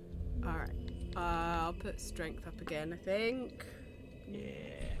 Alright. I'll put strength up again, I think.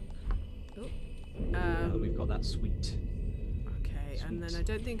 Yeah. Oh. We've got that sweet. Okay, and then I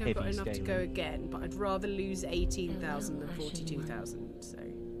don't think I've got heavy enough to scaling. go again, but I'd rather lose 18,000 than 42,000, so...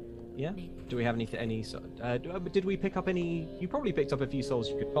 Yeah. Do we have any sort? Did we pick up any? You probably picked up a few souls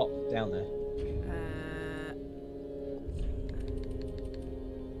you could pop down there.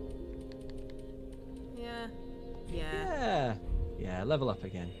 Yeah. Level up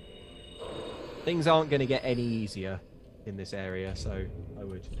again. Things aren't going to get any easier in this area, so I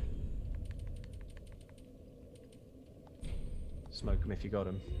would smoke them if you got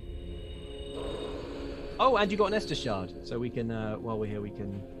them. Oh, and you got an Estus shard, so we can while we're here we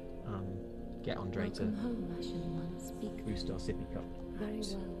can get Andre to Welcome home, Ashen One. Speak boost our sippy cup. very Right.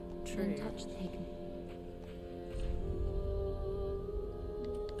 well. True. Then touch taken.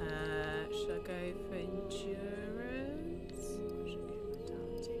 Should I go for endurance? Or should I go for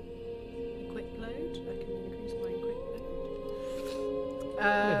vitality? Equip load? I can increase my equip load.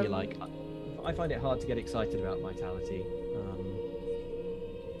 Whatever you like. I find it hard to get excited about vitality.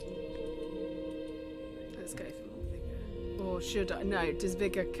 Let's go for more vigor. Or should I? No, does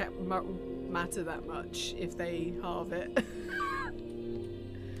vigor matter that much if they halve it?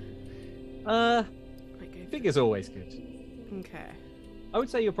 Vigor's always good. Okay. I would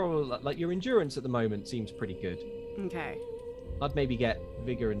say you're probably like your endurance at the moment seems pretty good. Okay. I'd maybe get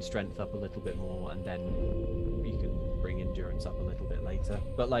vigor and strength up a little bit more, and then you can bring endurance up a little bit later.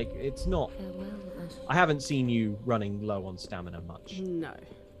 But like, it's not. Farewell, Ashen. I haven't seen you running low on stamina much. No.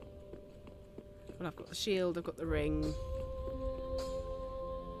 Well, I've got the shield, I've got the ring.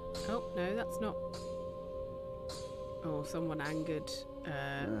 Oh, no, that's not. Oh, someone angered What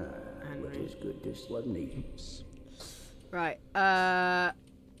Henry. is good this wasn't he? Right,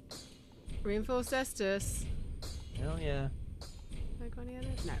 reinforced Estus. Hell yeah. Have I got any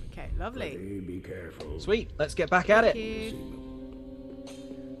others? No, okay, lovely. Hey, be careful. Sweet. Let's get back at Thank it. you.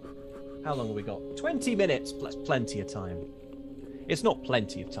 How long have we got? 20 minutes. That's plenty of time. It's not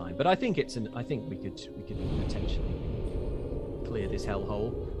plenty of time, but I think it's I think we could potentially clear this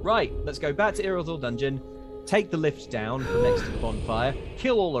hellhole. Right. Let's go back to Irithyll Dungeon. Take the lift down from next to the bonfire.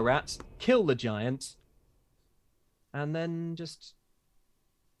 Kill all the rats. Kill the giant. And then just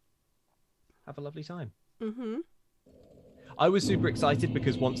have a lovely time. Mm-hmm. I was super excited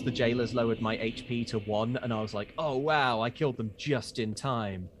because once the jailers lowered my HP to 1, and I was like, oh wow, I killed them just in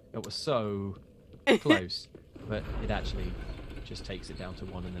time. It was so close. But it actually just takes it down to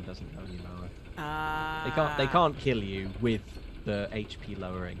 1 and then doesn't go any lower. They can't kill you with the HP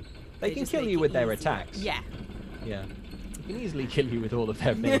lowering. They can just kill make you it with their easier. attacks. Yeah. Yeah. They can easily kill you with all of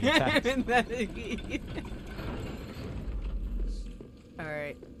their main attacks.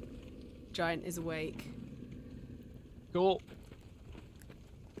 Alright. Giant is awake. Cool.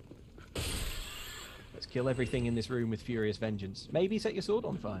 Let's kill everything in this room with furious vengeance. Maybe set your sword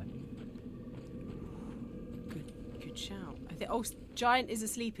on fire. Good shout. I think. Oh, Giant is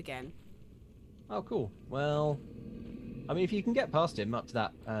asleep again. Oh, cool. Well, I mean, if you can get past him up to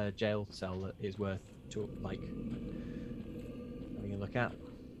that jail cell, that is worth like having a look at.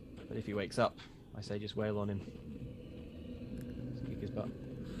 But if he wakes up, I say just wail on him. Just kick his butt.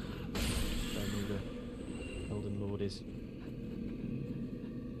 Show him who the Elden Lord is.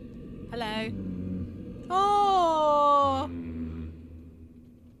 Hello. Oh.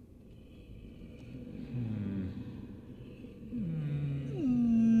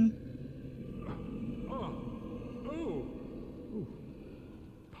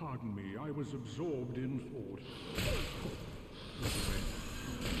 Pardon me, I was absorbed in thought.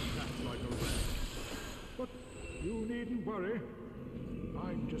 That's like a rat. But you needn't worry.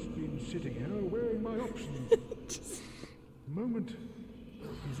 I've just been sitting here weighing my options. Moment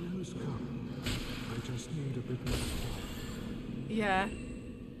is almost come. I just need a bit more time. Yeah.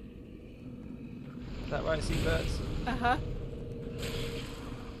 Is that right, Seabirds? Uh-huh.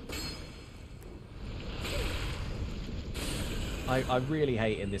 I really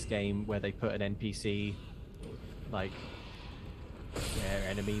hate in this game where they put an NPC like where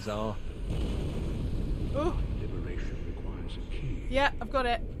enemies are. Oh. Liberation requires a key. Yeah, I've got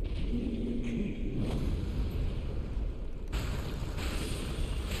it. Key.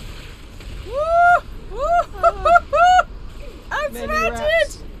 Woo! Woo! I'm Many surrounded!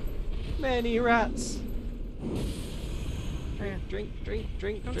 rats. Many rats. Hang on. Drink. I'm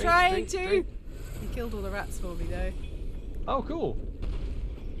drink, trying drink, to. drink. He killed all the rats for me though. Oh, cool.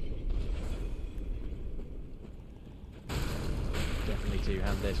 Definitely do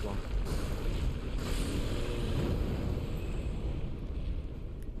have this one.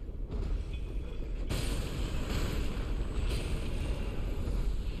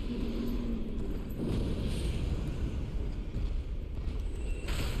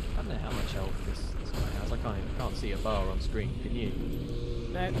 I don't know how much health this guy has. I can't see a bar on screen. Can you?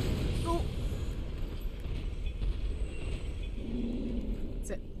 No. Oh.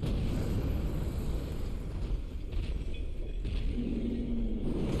 That's it.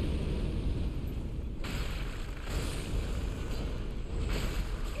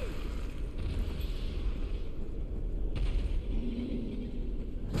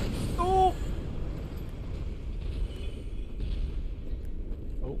 Oh.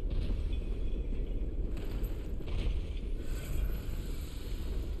 Oh.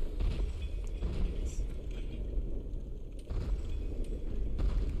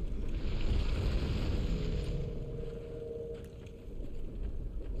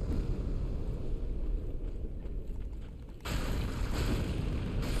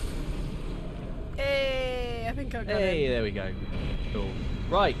 Hey, I think I got Hey, him. there we go. Cool.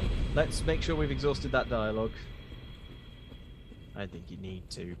 Right, let's make sure we've exhausted that dialogue. I don't think you need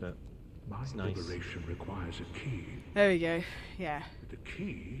to, but My it's nice. liberation requires a key. There we go. Yeah. The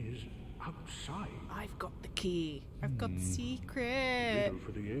key is outside. I've got the key. I've got the secret. Riddle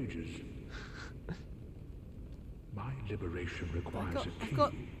for the ages. My liberation requires a key. I've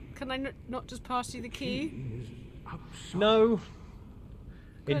got. Can I not just pass you the key? Is outside. No.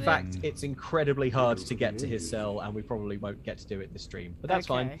 In Got it. fact, it's incredibly hard to get to his cell, and we probably won't get to do it this stream. But that's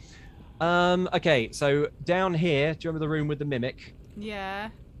fine. Okay, so down here, do you remember the room with the mimic? Yeah.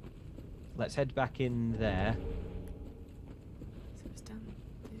 Let's head back in there. So it's down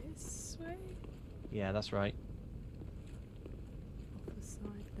this way? Yeah, that's right. Off the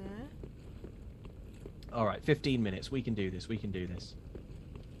side there. All right, 15 minutes. We can do this. We can do this.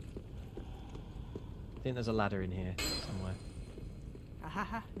 I think there's a ladder in here somewhere.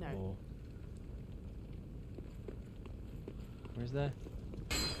 Ahaha, no. Or... Where is there?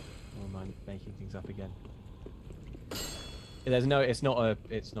 Or am I making things up again? There's no. It's not a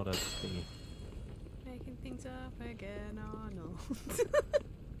thingy. Making things up again, Arnold.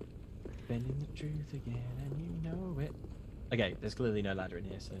 Bending the truth again, and you know it. Okay, there's clearly no ladder in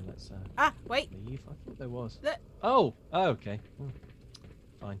here, so let's Ah, wait. leave. I thought there was. Look. Oh, okay.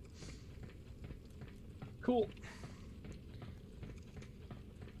 Fine. Cool.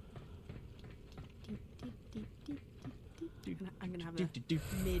 I'm gonna have a mid. There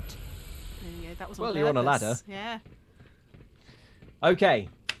you go. That was on Well, you're on a purpose. ladder. Yeah. Okay.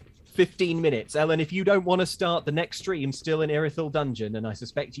 15 minutes. Ellen, if you don't want to start the next stream still in Irithyll Dungeon, and I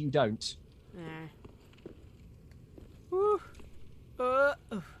suspect you don't. Yeah. Woo. Oh,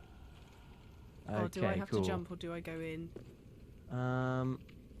 do I have to jump or do I go in? I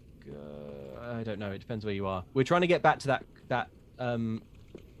don't know. It depends where you are. We're trying to get back to that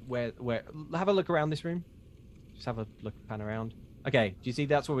where have a look around this room. Just have a look, pan around. Okay, do you see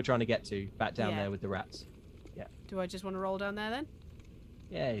that's what we're trying to get to? Back down there with the rats. Yeah. Do I just want to roll down there then?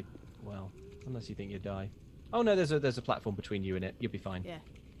 Yeah. Well, unless you think you'd die. Oh no, there's a platform between you and it. You'll be fine. Yeah.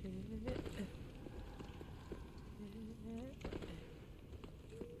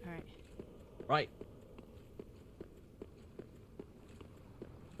 Right.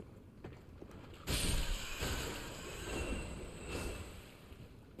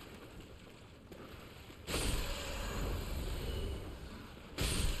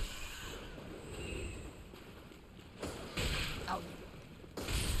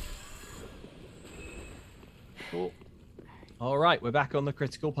 Cool. All right, we're back on the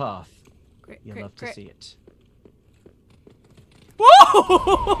critical path. You'll love to see it.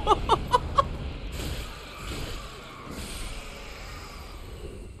 Whoa!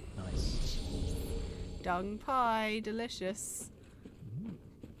 Nice. Dung pie, delicious.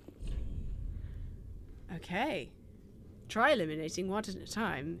 Okay. Try eliminating one at a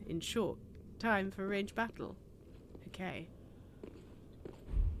time in short time for range battle. Okay.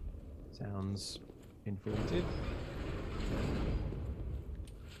 Sounds informative.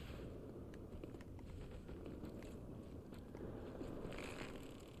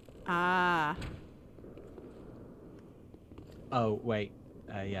 Ah. Oh, wait.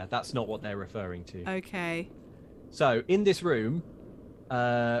 Yeah, that's not what they're referring to. Okay. So, in this room,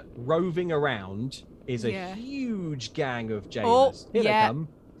 roving around is a huge gang of jailers. Here they come.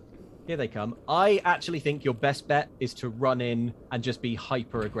 Here they come. I actually think your best bet is to run in and just be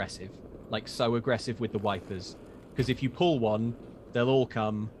hyper aggressive. Like, so aggressive with the wipers. Because if you pull one, they'll all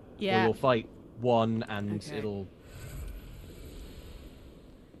come. Yeah. Or you'll fight one and it'll...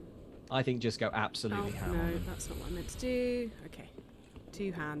 I think just go absolutely ham. No, that's not what I meant to do. Okay.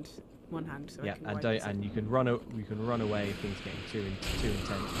 One hand. So yeah, I can and wipe don't, this and you can run away if things getting too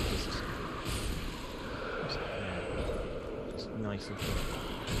intense. Just nice and quick.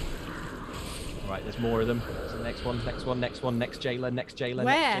 All right, there's more of them. So next one, next jailer, next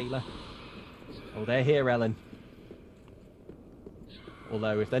Where? jailer. Oh, they're here, Ellen.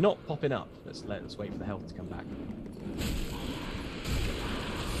 Although if they're not popping up, let's wait for the health to come back.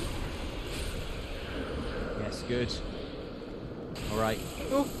 Yes, good. All right.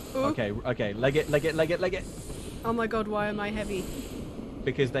 Ooh. Okay. Leg it. Oh my god, why am I heavy?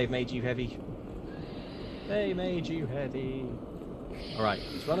 Because they've made you heavy. They made you heavy. All right,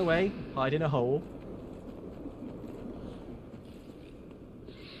 just run away, hide in a hole.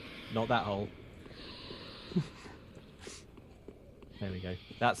 Not that hole. There we go.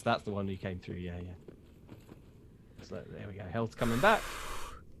 That's the one you came through. Yeah. So there we go. Health coming back.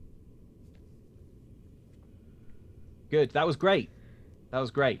 Good. That was great. All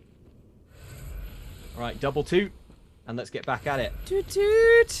right, double toot, and let's get back at it. Toot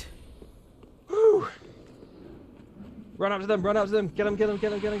toot. Woo! Run up to them. Get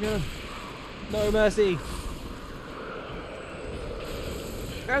them. No mercy.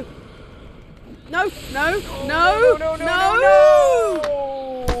 Go. No.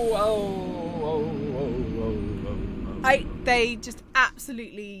 They just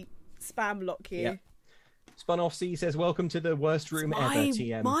absolutely spam lock you. Yep. Spun-off C says, welcome to the worst room ever,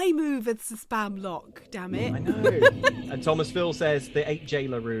 TM. My move is the spam lock, damn it. I know. And Thomas Phil says, the 8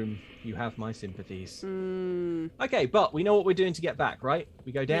 jailer room, you have my sympathies. Okay, but we know what we're doing to get back, right?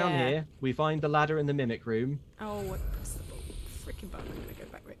 We go down here, we find the ladder in the mimic room. Oh, what press the freaking button. I'm going to go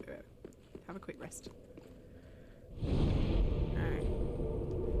back. Wait. Have a quick rest.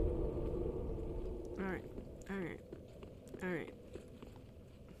 Alright.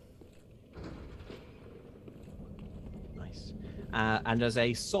 Nice. And as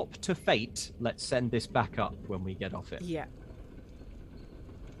a sop to fate, let's send this back up when we get off it. Yeah.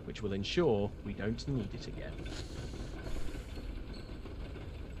 Which will ensure we don't need it again.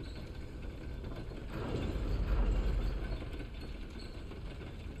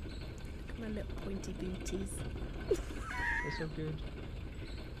 Look at my little pointy booties. They're so good.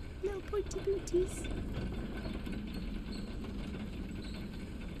 Little pointy booties.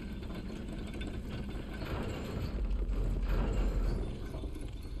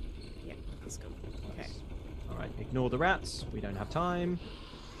 Yeah, let's go. Okay. Alright, ignore the rats. We don't have time.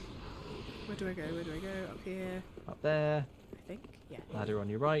 Where do I go? Up here. Up there. I think. Yeah. Ladder on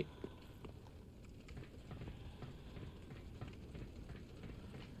your right.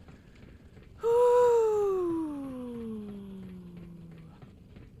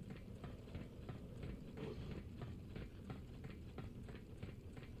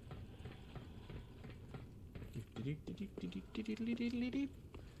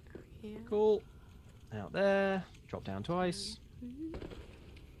 Cool. Out there. Drop down twice.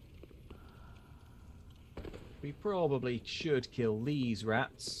 We probably should kill these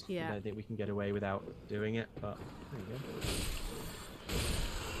rats. Yeah. I don't think we can get away without doing it, but there you go.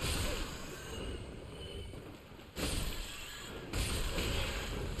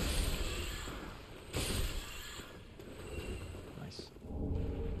 Nice.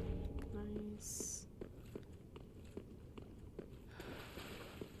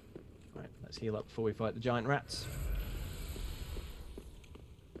 Let's heal up before we fight the giant rats.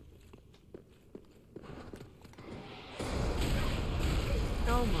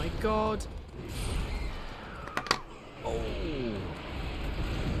 Oh my god. Oh.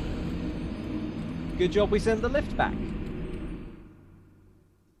 Good job we sent the lift back.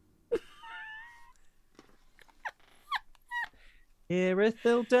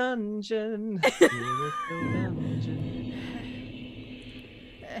 Irithyll Dungeon. Irithyll Dungeon.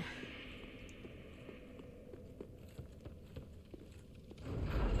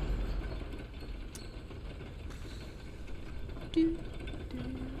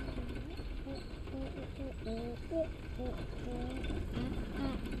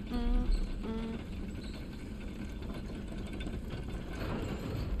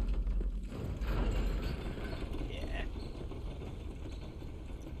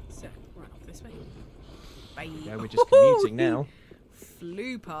 So, right off this way. Bye. Yeah, we're just commuting now.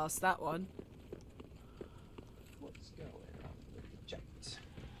 Flew past that one. What's going on with the jet?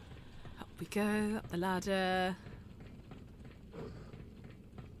 Up we go, up the ladder.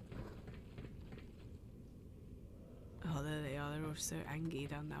 Oh, there they are. They're all so angry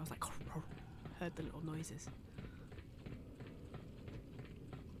down there. I was like, heard the little noises.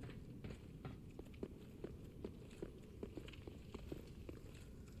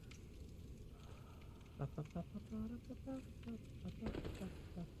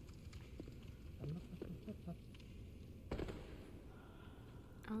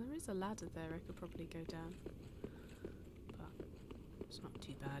 Oh, there is a ladder there. I could probably go down. But it's not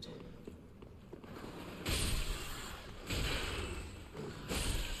too bad.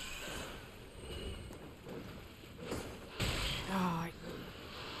 Oh, right,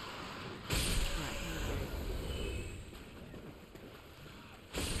 here we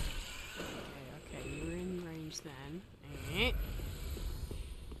go. Okay, you were in range then.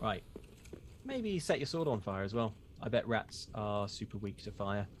 Right. Maybe set your sword on fire as well. I bet rats are super weak to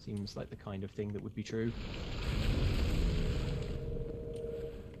fire. Seems like the kind of thing that would be true.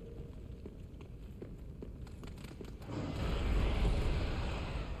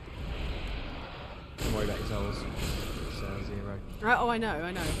 Don't worry about your souls. It's 0. Right, oh, I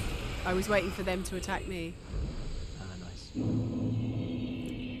know. I was waiting for them to attack me. Ah, nice.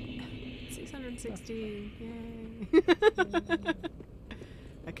 616, yay.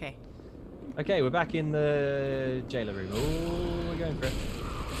 Okay. Okay, we're back in the jailer room. Oh, we're going for it.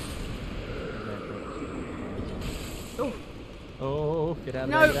 Oh, Oh, get out of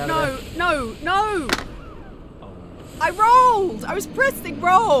there, no, get out no, of there. no, no! Oh. I rolled! I was pressing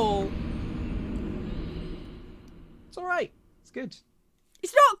roll! It's alright. It's good.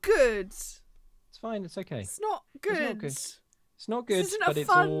 It's not good! It's fine, it's okay. It's not good. It's not good. It's not good, This isn't but a it's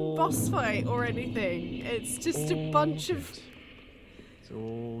fun all... boss fight or anything. It's just a all bunch good. of... It's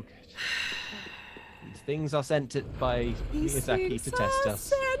all good. These things are sent by These Miyazaki things to test are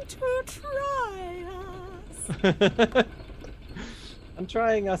us. sent to try us. And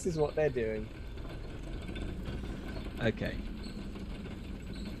trying us is what they're doing. Okay.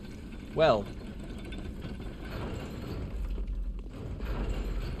 Well.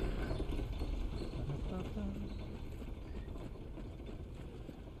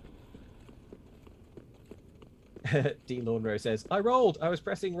 Dean Lawnrow says, I rolled! I was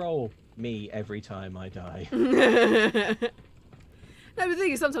pressing roll. Me every time I die. No, the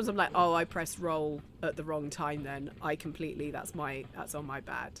thing is, sometimes I'm like, oh, I pressed roll at the wrong time then. That's on my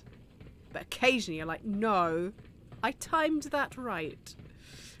bad. But occasionally you're like, no, I timed that right.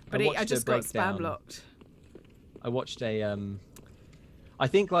 But I just got spam blocked. I watched a, I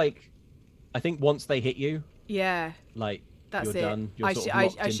think once they hit you, yeah, like, that's you're it. done. You're sort of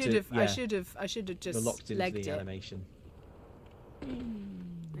locked I should into, have just you're locked into legged the it. animation.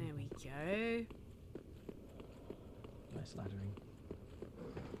 There we go. Nice laddering.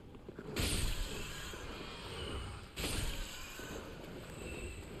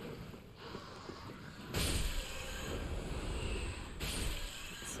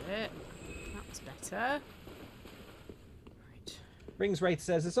 That's it. That was better. Right. Rings Wraith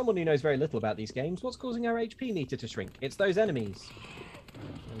says, as someone who knows very little about these games, what's causing our HP meter to shrink? It's those enemies.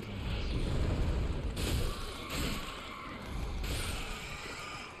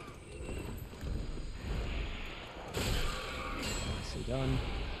 Nicely done.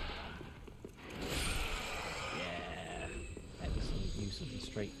 Yeah. Excellent use of the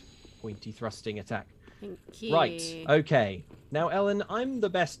straight, pointy thrusting attack. Thank you. Right, okay. Now, Ellen, I'm the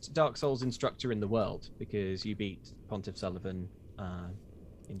best Dark Souls instructor in the world because you beat Pontiff Sullivan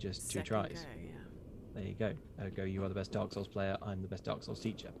in just 2 tries. Go, yeah. There you go. Ergo, you are the best Dark Souls player. I'm the best Dark Souls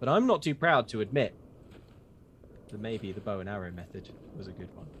teacher. But I'm not too proud to admit that maybe the bow and arrow method was a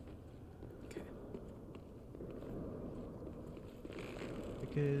good one.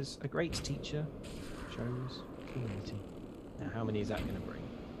 Because a great teacher shows humility. Now, how many is that going to bring?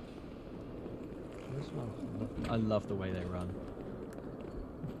 I love the way they run.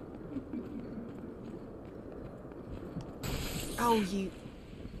 Oh, you...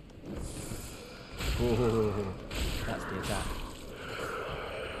 Oh, that's the attack.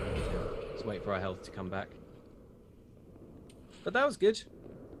 Let's wait for our health to come back. But that was good.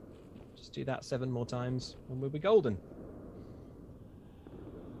 Just do that 7 more times and we'll be golden.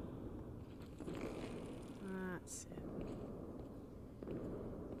 That's it.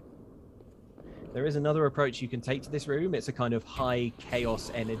 There is another approach you can take to this room. It's a kind of high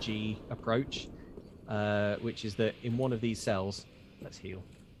chaos energy approach, which is that in one of these cells, let's heal.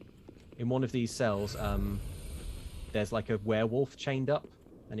 In one of these cells, there's like a werewolf chained up,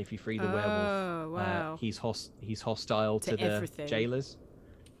 and if you free the werewolf, wow. he's hostile to the everything. jailers.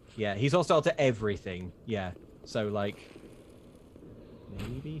 Yeah, he's hostile to everything. Yeah, so like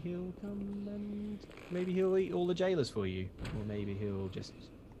maybe he'll come and maybe he'll eat all the jailers for you, or maybe he'll just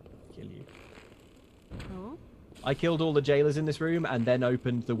kill you. Oh. I killed all the jailers in this room and then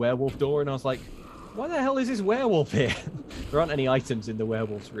opened the werewolf door, and I was like, why the hell is this werewolf here? There aren't any items in the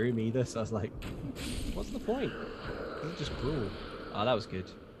werewolf's room either, so I was like, what's the point? This is just cruel. Oh, that was good.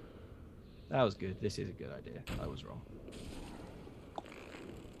 That was good. This is a good idea. I was wrong.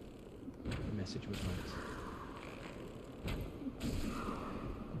 The message was right.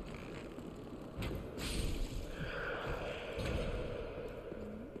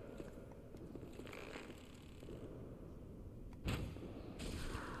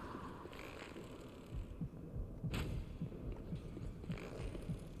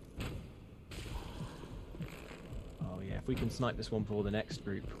 If we can snipe this one before the next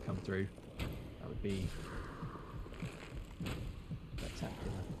group come through, that would be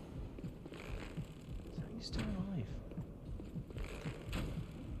spectacular. So he's still alive.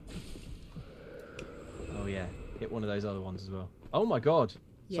 Oh yeah, hit one of those other ones as well. Oh my god!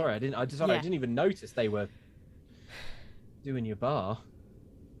 Yeah. Sorry, I didn't even notice they were doing your bar.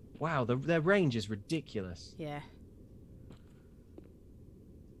 Wow, their range is ridiculous. Yeah.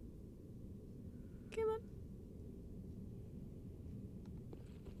 Come on.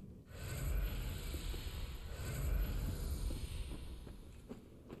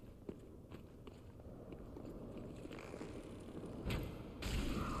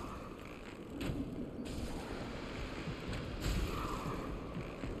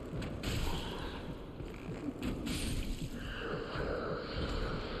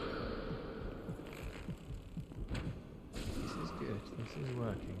 This is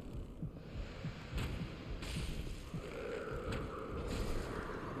working.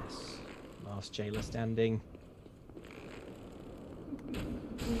 Yes. Last jailer standing.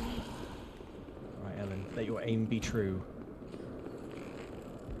 Alright, Ellen, let your aim be true.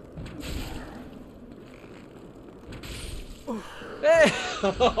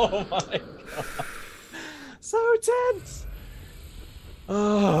 Oh my god. So tense!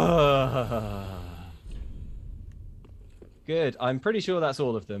 Good. I'm pretty sure that's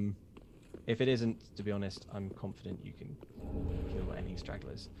all of them. If it isn't, to be honest, I'm confident you can kill any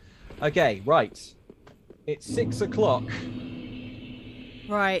stragglers. Okay, right. It's 6 o'clock.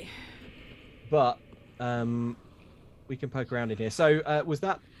 Right. But we can poke around in here. So was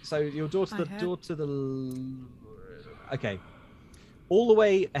that? So your door to the okay. All the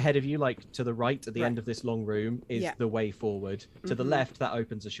way ahead of you, like to the right at the end of this long room, is the way forward. To the left, that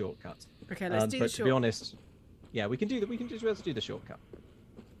opens a shortcut. Okay, let's do the shortcut. But to be honest, yeah, we can do that. Let's do the shortcut.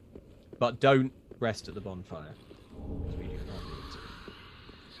 But don't rest at the bonfire. We do not need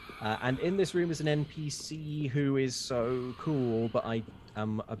to. And in this room is an NPC who is so cool, but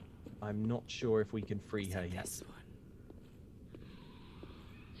I'm not sure if we can free her yet. This one.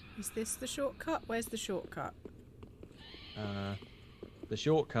 Is this the shortcut? Where's the shortcut? The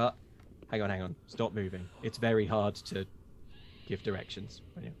shortcut. Hang on. Stop moving. It's very hard to give directions.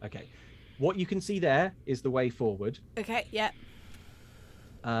 Okay. What you can see there is the way forward. Okay, yeah.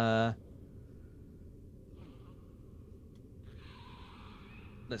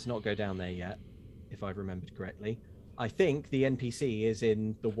 Let's not go down there yet, if I've remembered correctly. I think the NPC is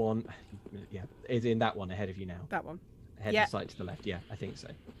in the one... Yeah, is in that one ahead of you now. That one. Ahead of the site to the left. Yeah, I think so.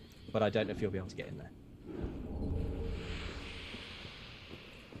 But I don't know if you'll be able to get in there.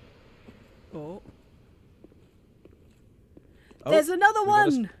 Oh. There's another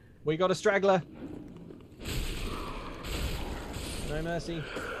one! We got a straggler. No mercy.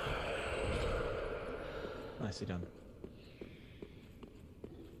 Nicely done.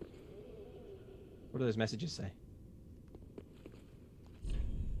 What do those messages say?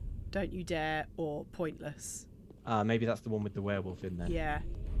 Don't you dare, or pointless. Maybe that's the one with the werewolf in there. Yeah.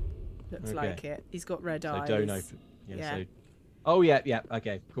 Looks like it. He's got red eyes. So don't open. Yeah. So... Oh, yeah.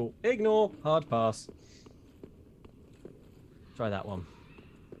 Okay, cool. Ignore. Hard pass. Try that one.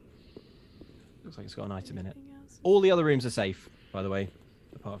 Looks like it's got an item in it. All the other rooms are safe, by the way,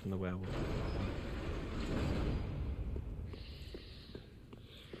 apart from the werewolf.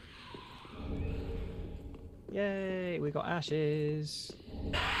 Yay, we got ashes.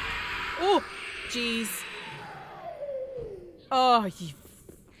 Oh, jeez. Oh, you...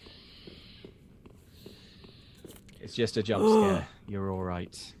 It's just a jump scare. You're all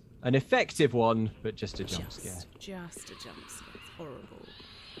right. An effective one, but just a jump scare. Just a jump scare. It's horrible.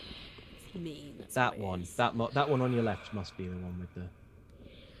 It's mean. That's that one. That one on your left must be the one with the...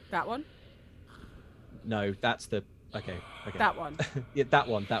 That one? No, that's the... Okay. That one? Yeah, that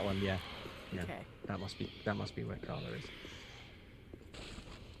one, yeah. Okay. That must be where Carla is.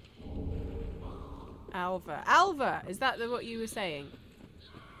 Alva! Is that what you were saying?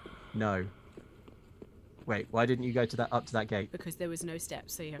 No. Wait, why didn't you go to up to that gate? Because there was no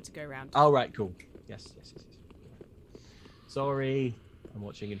steps, so you have to go around. Oh, right, cool. Yes. Sorry, I'm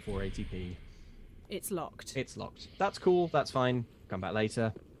watching in 480p. It's locked. It's locked. That's cool. That's fine. Come back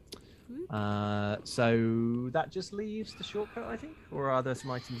later. So that just leaves the shortcut, I think? Or are there some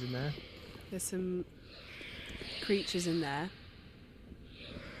items in there? There's some creatures in there.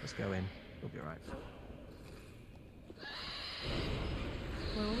 Let's go in. We'll be alright.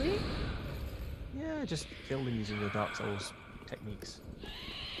 Will we? Yeah, just kill them using your Dark Souls techniques.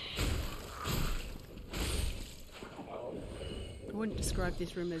 I wouldn't describe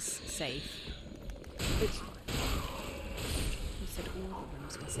this room as safe. It's fine. You said all the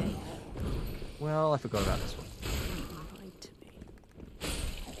rooms were safe. Well, I forgot about this one. Don't lie to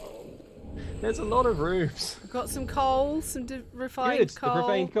me. There's a lot of rooms. I've got some coal, some refined Good. coal. The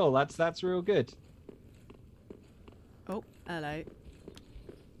refined coal. That's real good. Oh, hello.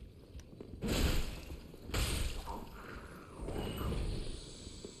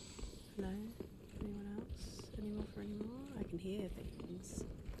 Hello? Anyone else? Any more for any more? I can hear things.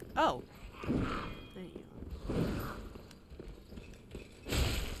 Oh! There you are.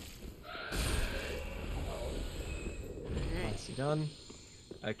 Alright. Nicely done.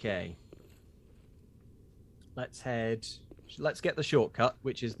 Okay. Let's get the shortcut,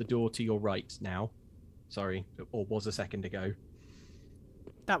 which is the door to your right now. Sorry, or was a second ago.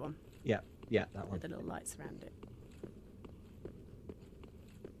 That one. Yeah, that one. With the little lights around it.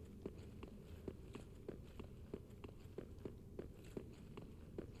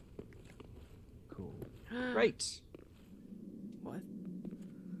 Cool. Great. What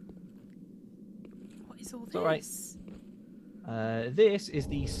is all this? All right. This is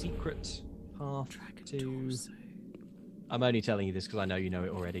the secret path to... Torso. I'm only telling you this because I know you know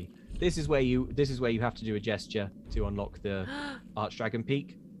it already. This is where you have to do a gesture to unlock the Archdragon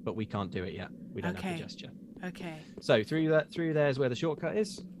Peak, but we can't do it yet. We don't have the gesture. Okay. So through there is where the shortcut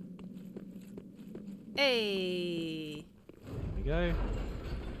is. Hey. There we go.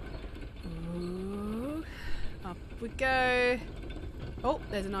 Ooh. Up we go. Oh,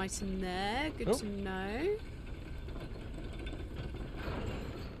 there's an item there. Good to know.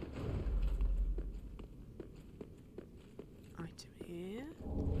 Item here.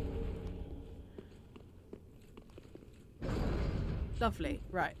 Lovely.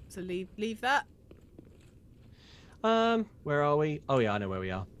 Right. So leave that. Where are we? Oh yeah, I know where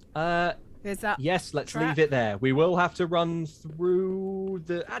we are. There's that. Yes, let's trap. leave it there. We will have to run through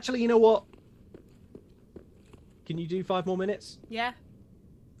the... Actually, you know what? Can you do 5 more minutes? Yeah.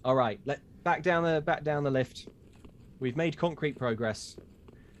 All right. Back down the lift. We've made concrete progress.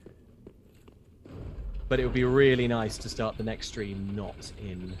 But it would be really nice to start the next stream not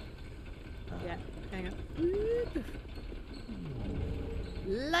in... Yeah. Hang on. Whoop.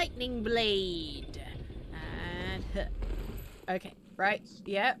 Lightning blade. And... Okay. Right.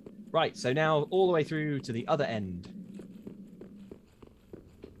 Yep. Right, so now all the way through to the other end.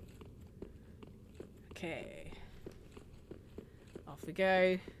 Okay. Off we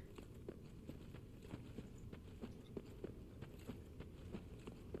go.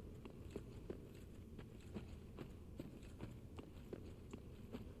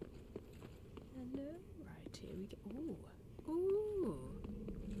 Hello. Right, here we go. Ooh.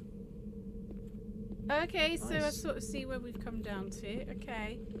 Okay, so I Nice. sort of see where we've come down to.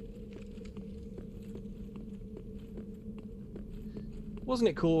 Okay. Wasn't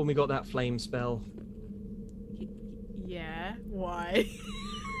it cool when we got that flame spell? Yeah. Why?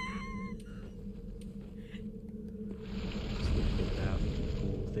 Just thinking about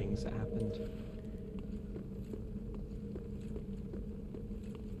cool things that happened.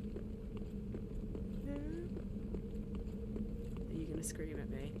 scream at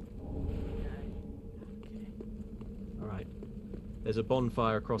me. No. Okay. All right. There's a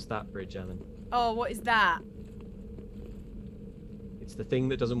bonfire across that bridge, Ellen. Oh, what is that? It's the thing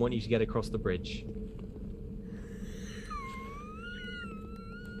that doesn't want you to get across the bridge.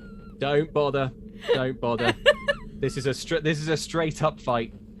 Don't bother. Don't bother. This is a straight up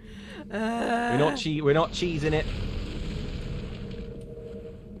fight. We're not cheesing it.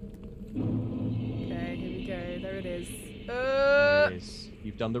 Okay, here we go. There it is. There it is.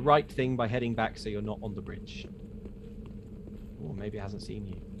 You've done the right thing by heading back so you're not on the bridge. Or maybe it hasn't seen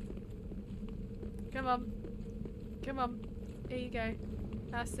you. Come on. Come on. Here you go.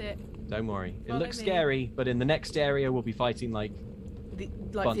 That's it. Don't worry. Follow it looks me. scary, but in the next area we'll be fighting like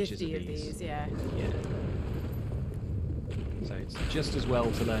bunches 50 of these, yeah. Yeah. So it's just as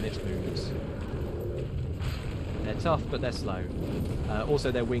well to learn its moves. They're tough, but they're slow.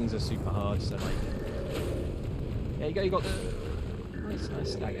 Also, their wings are super hard, so like... There you go, you got the...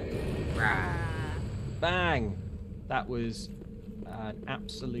 Nice stagger. Bang! That was an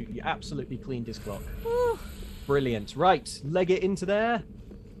absolutely clean disc lock. Brilliant. Right, leg it into there.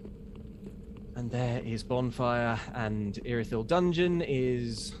 And there is Bonfire, and Irithyll Dungeon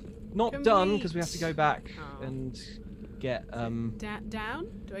is not done because we have to go back and get down?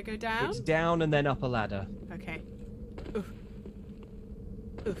 Do I go down? It's down and then up a ladder. Okay. Oof.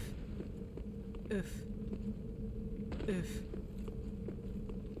 Oof. Oof. Oof.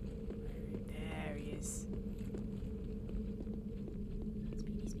 There he is.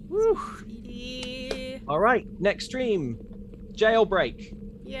 Woo! Yeah. All right, next stream, jailbreak.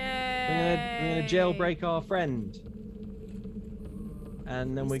 Yay! We're gonna jailbreak our friend,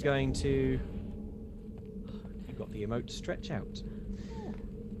 and then we're going to. You got the emote stretch out.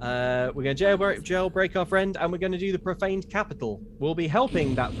 We're going to jailbreak our friend, and we're going to do the profaned capital. We'll be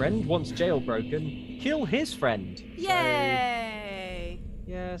helping that friend once jailbroken kill his friend. Yay!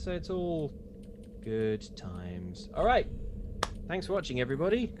 So, yeah, so it's all good times. All right. Thanks for watching,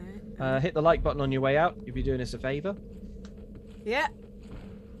 everybody. Hit the like button on your way out if you're doing us a favor. Yeah.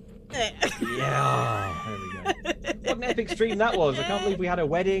 Yeah. There we go. What an epic stream that was. I can't believe we had a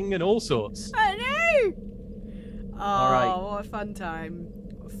wedding and all sorts. I know. Oh, all right. What a fun time.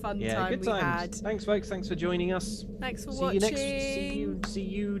 What a fun time good we times. had. Thanks, folks. Thanks for joining us. Thanks for See watching.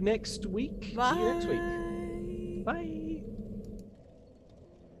 you next week. Bye. See you next week.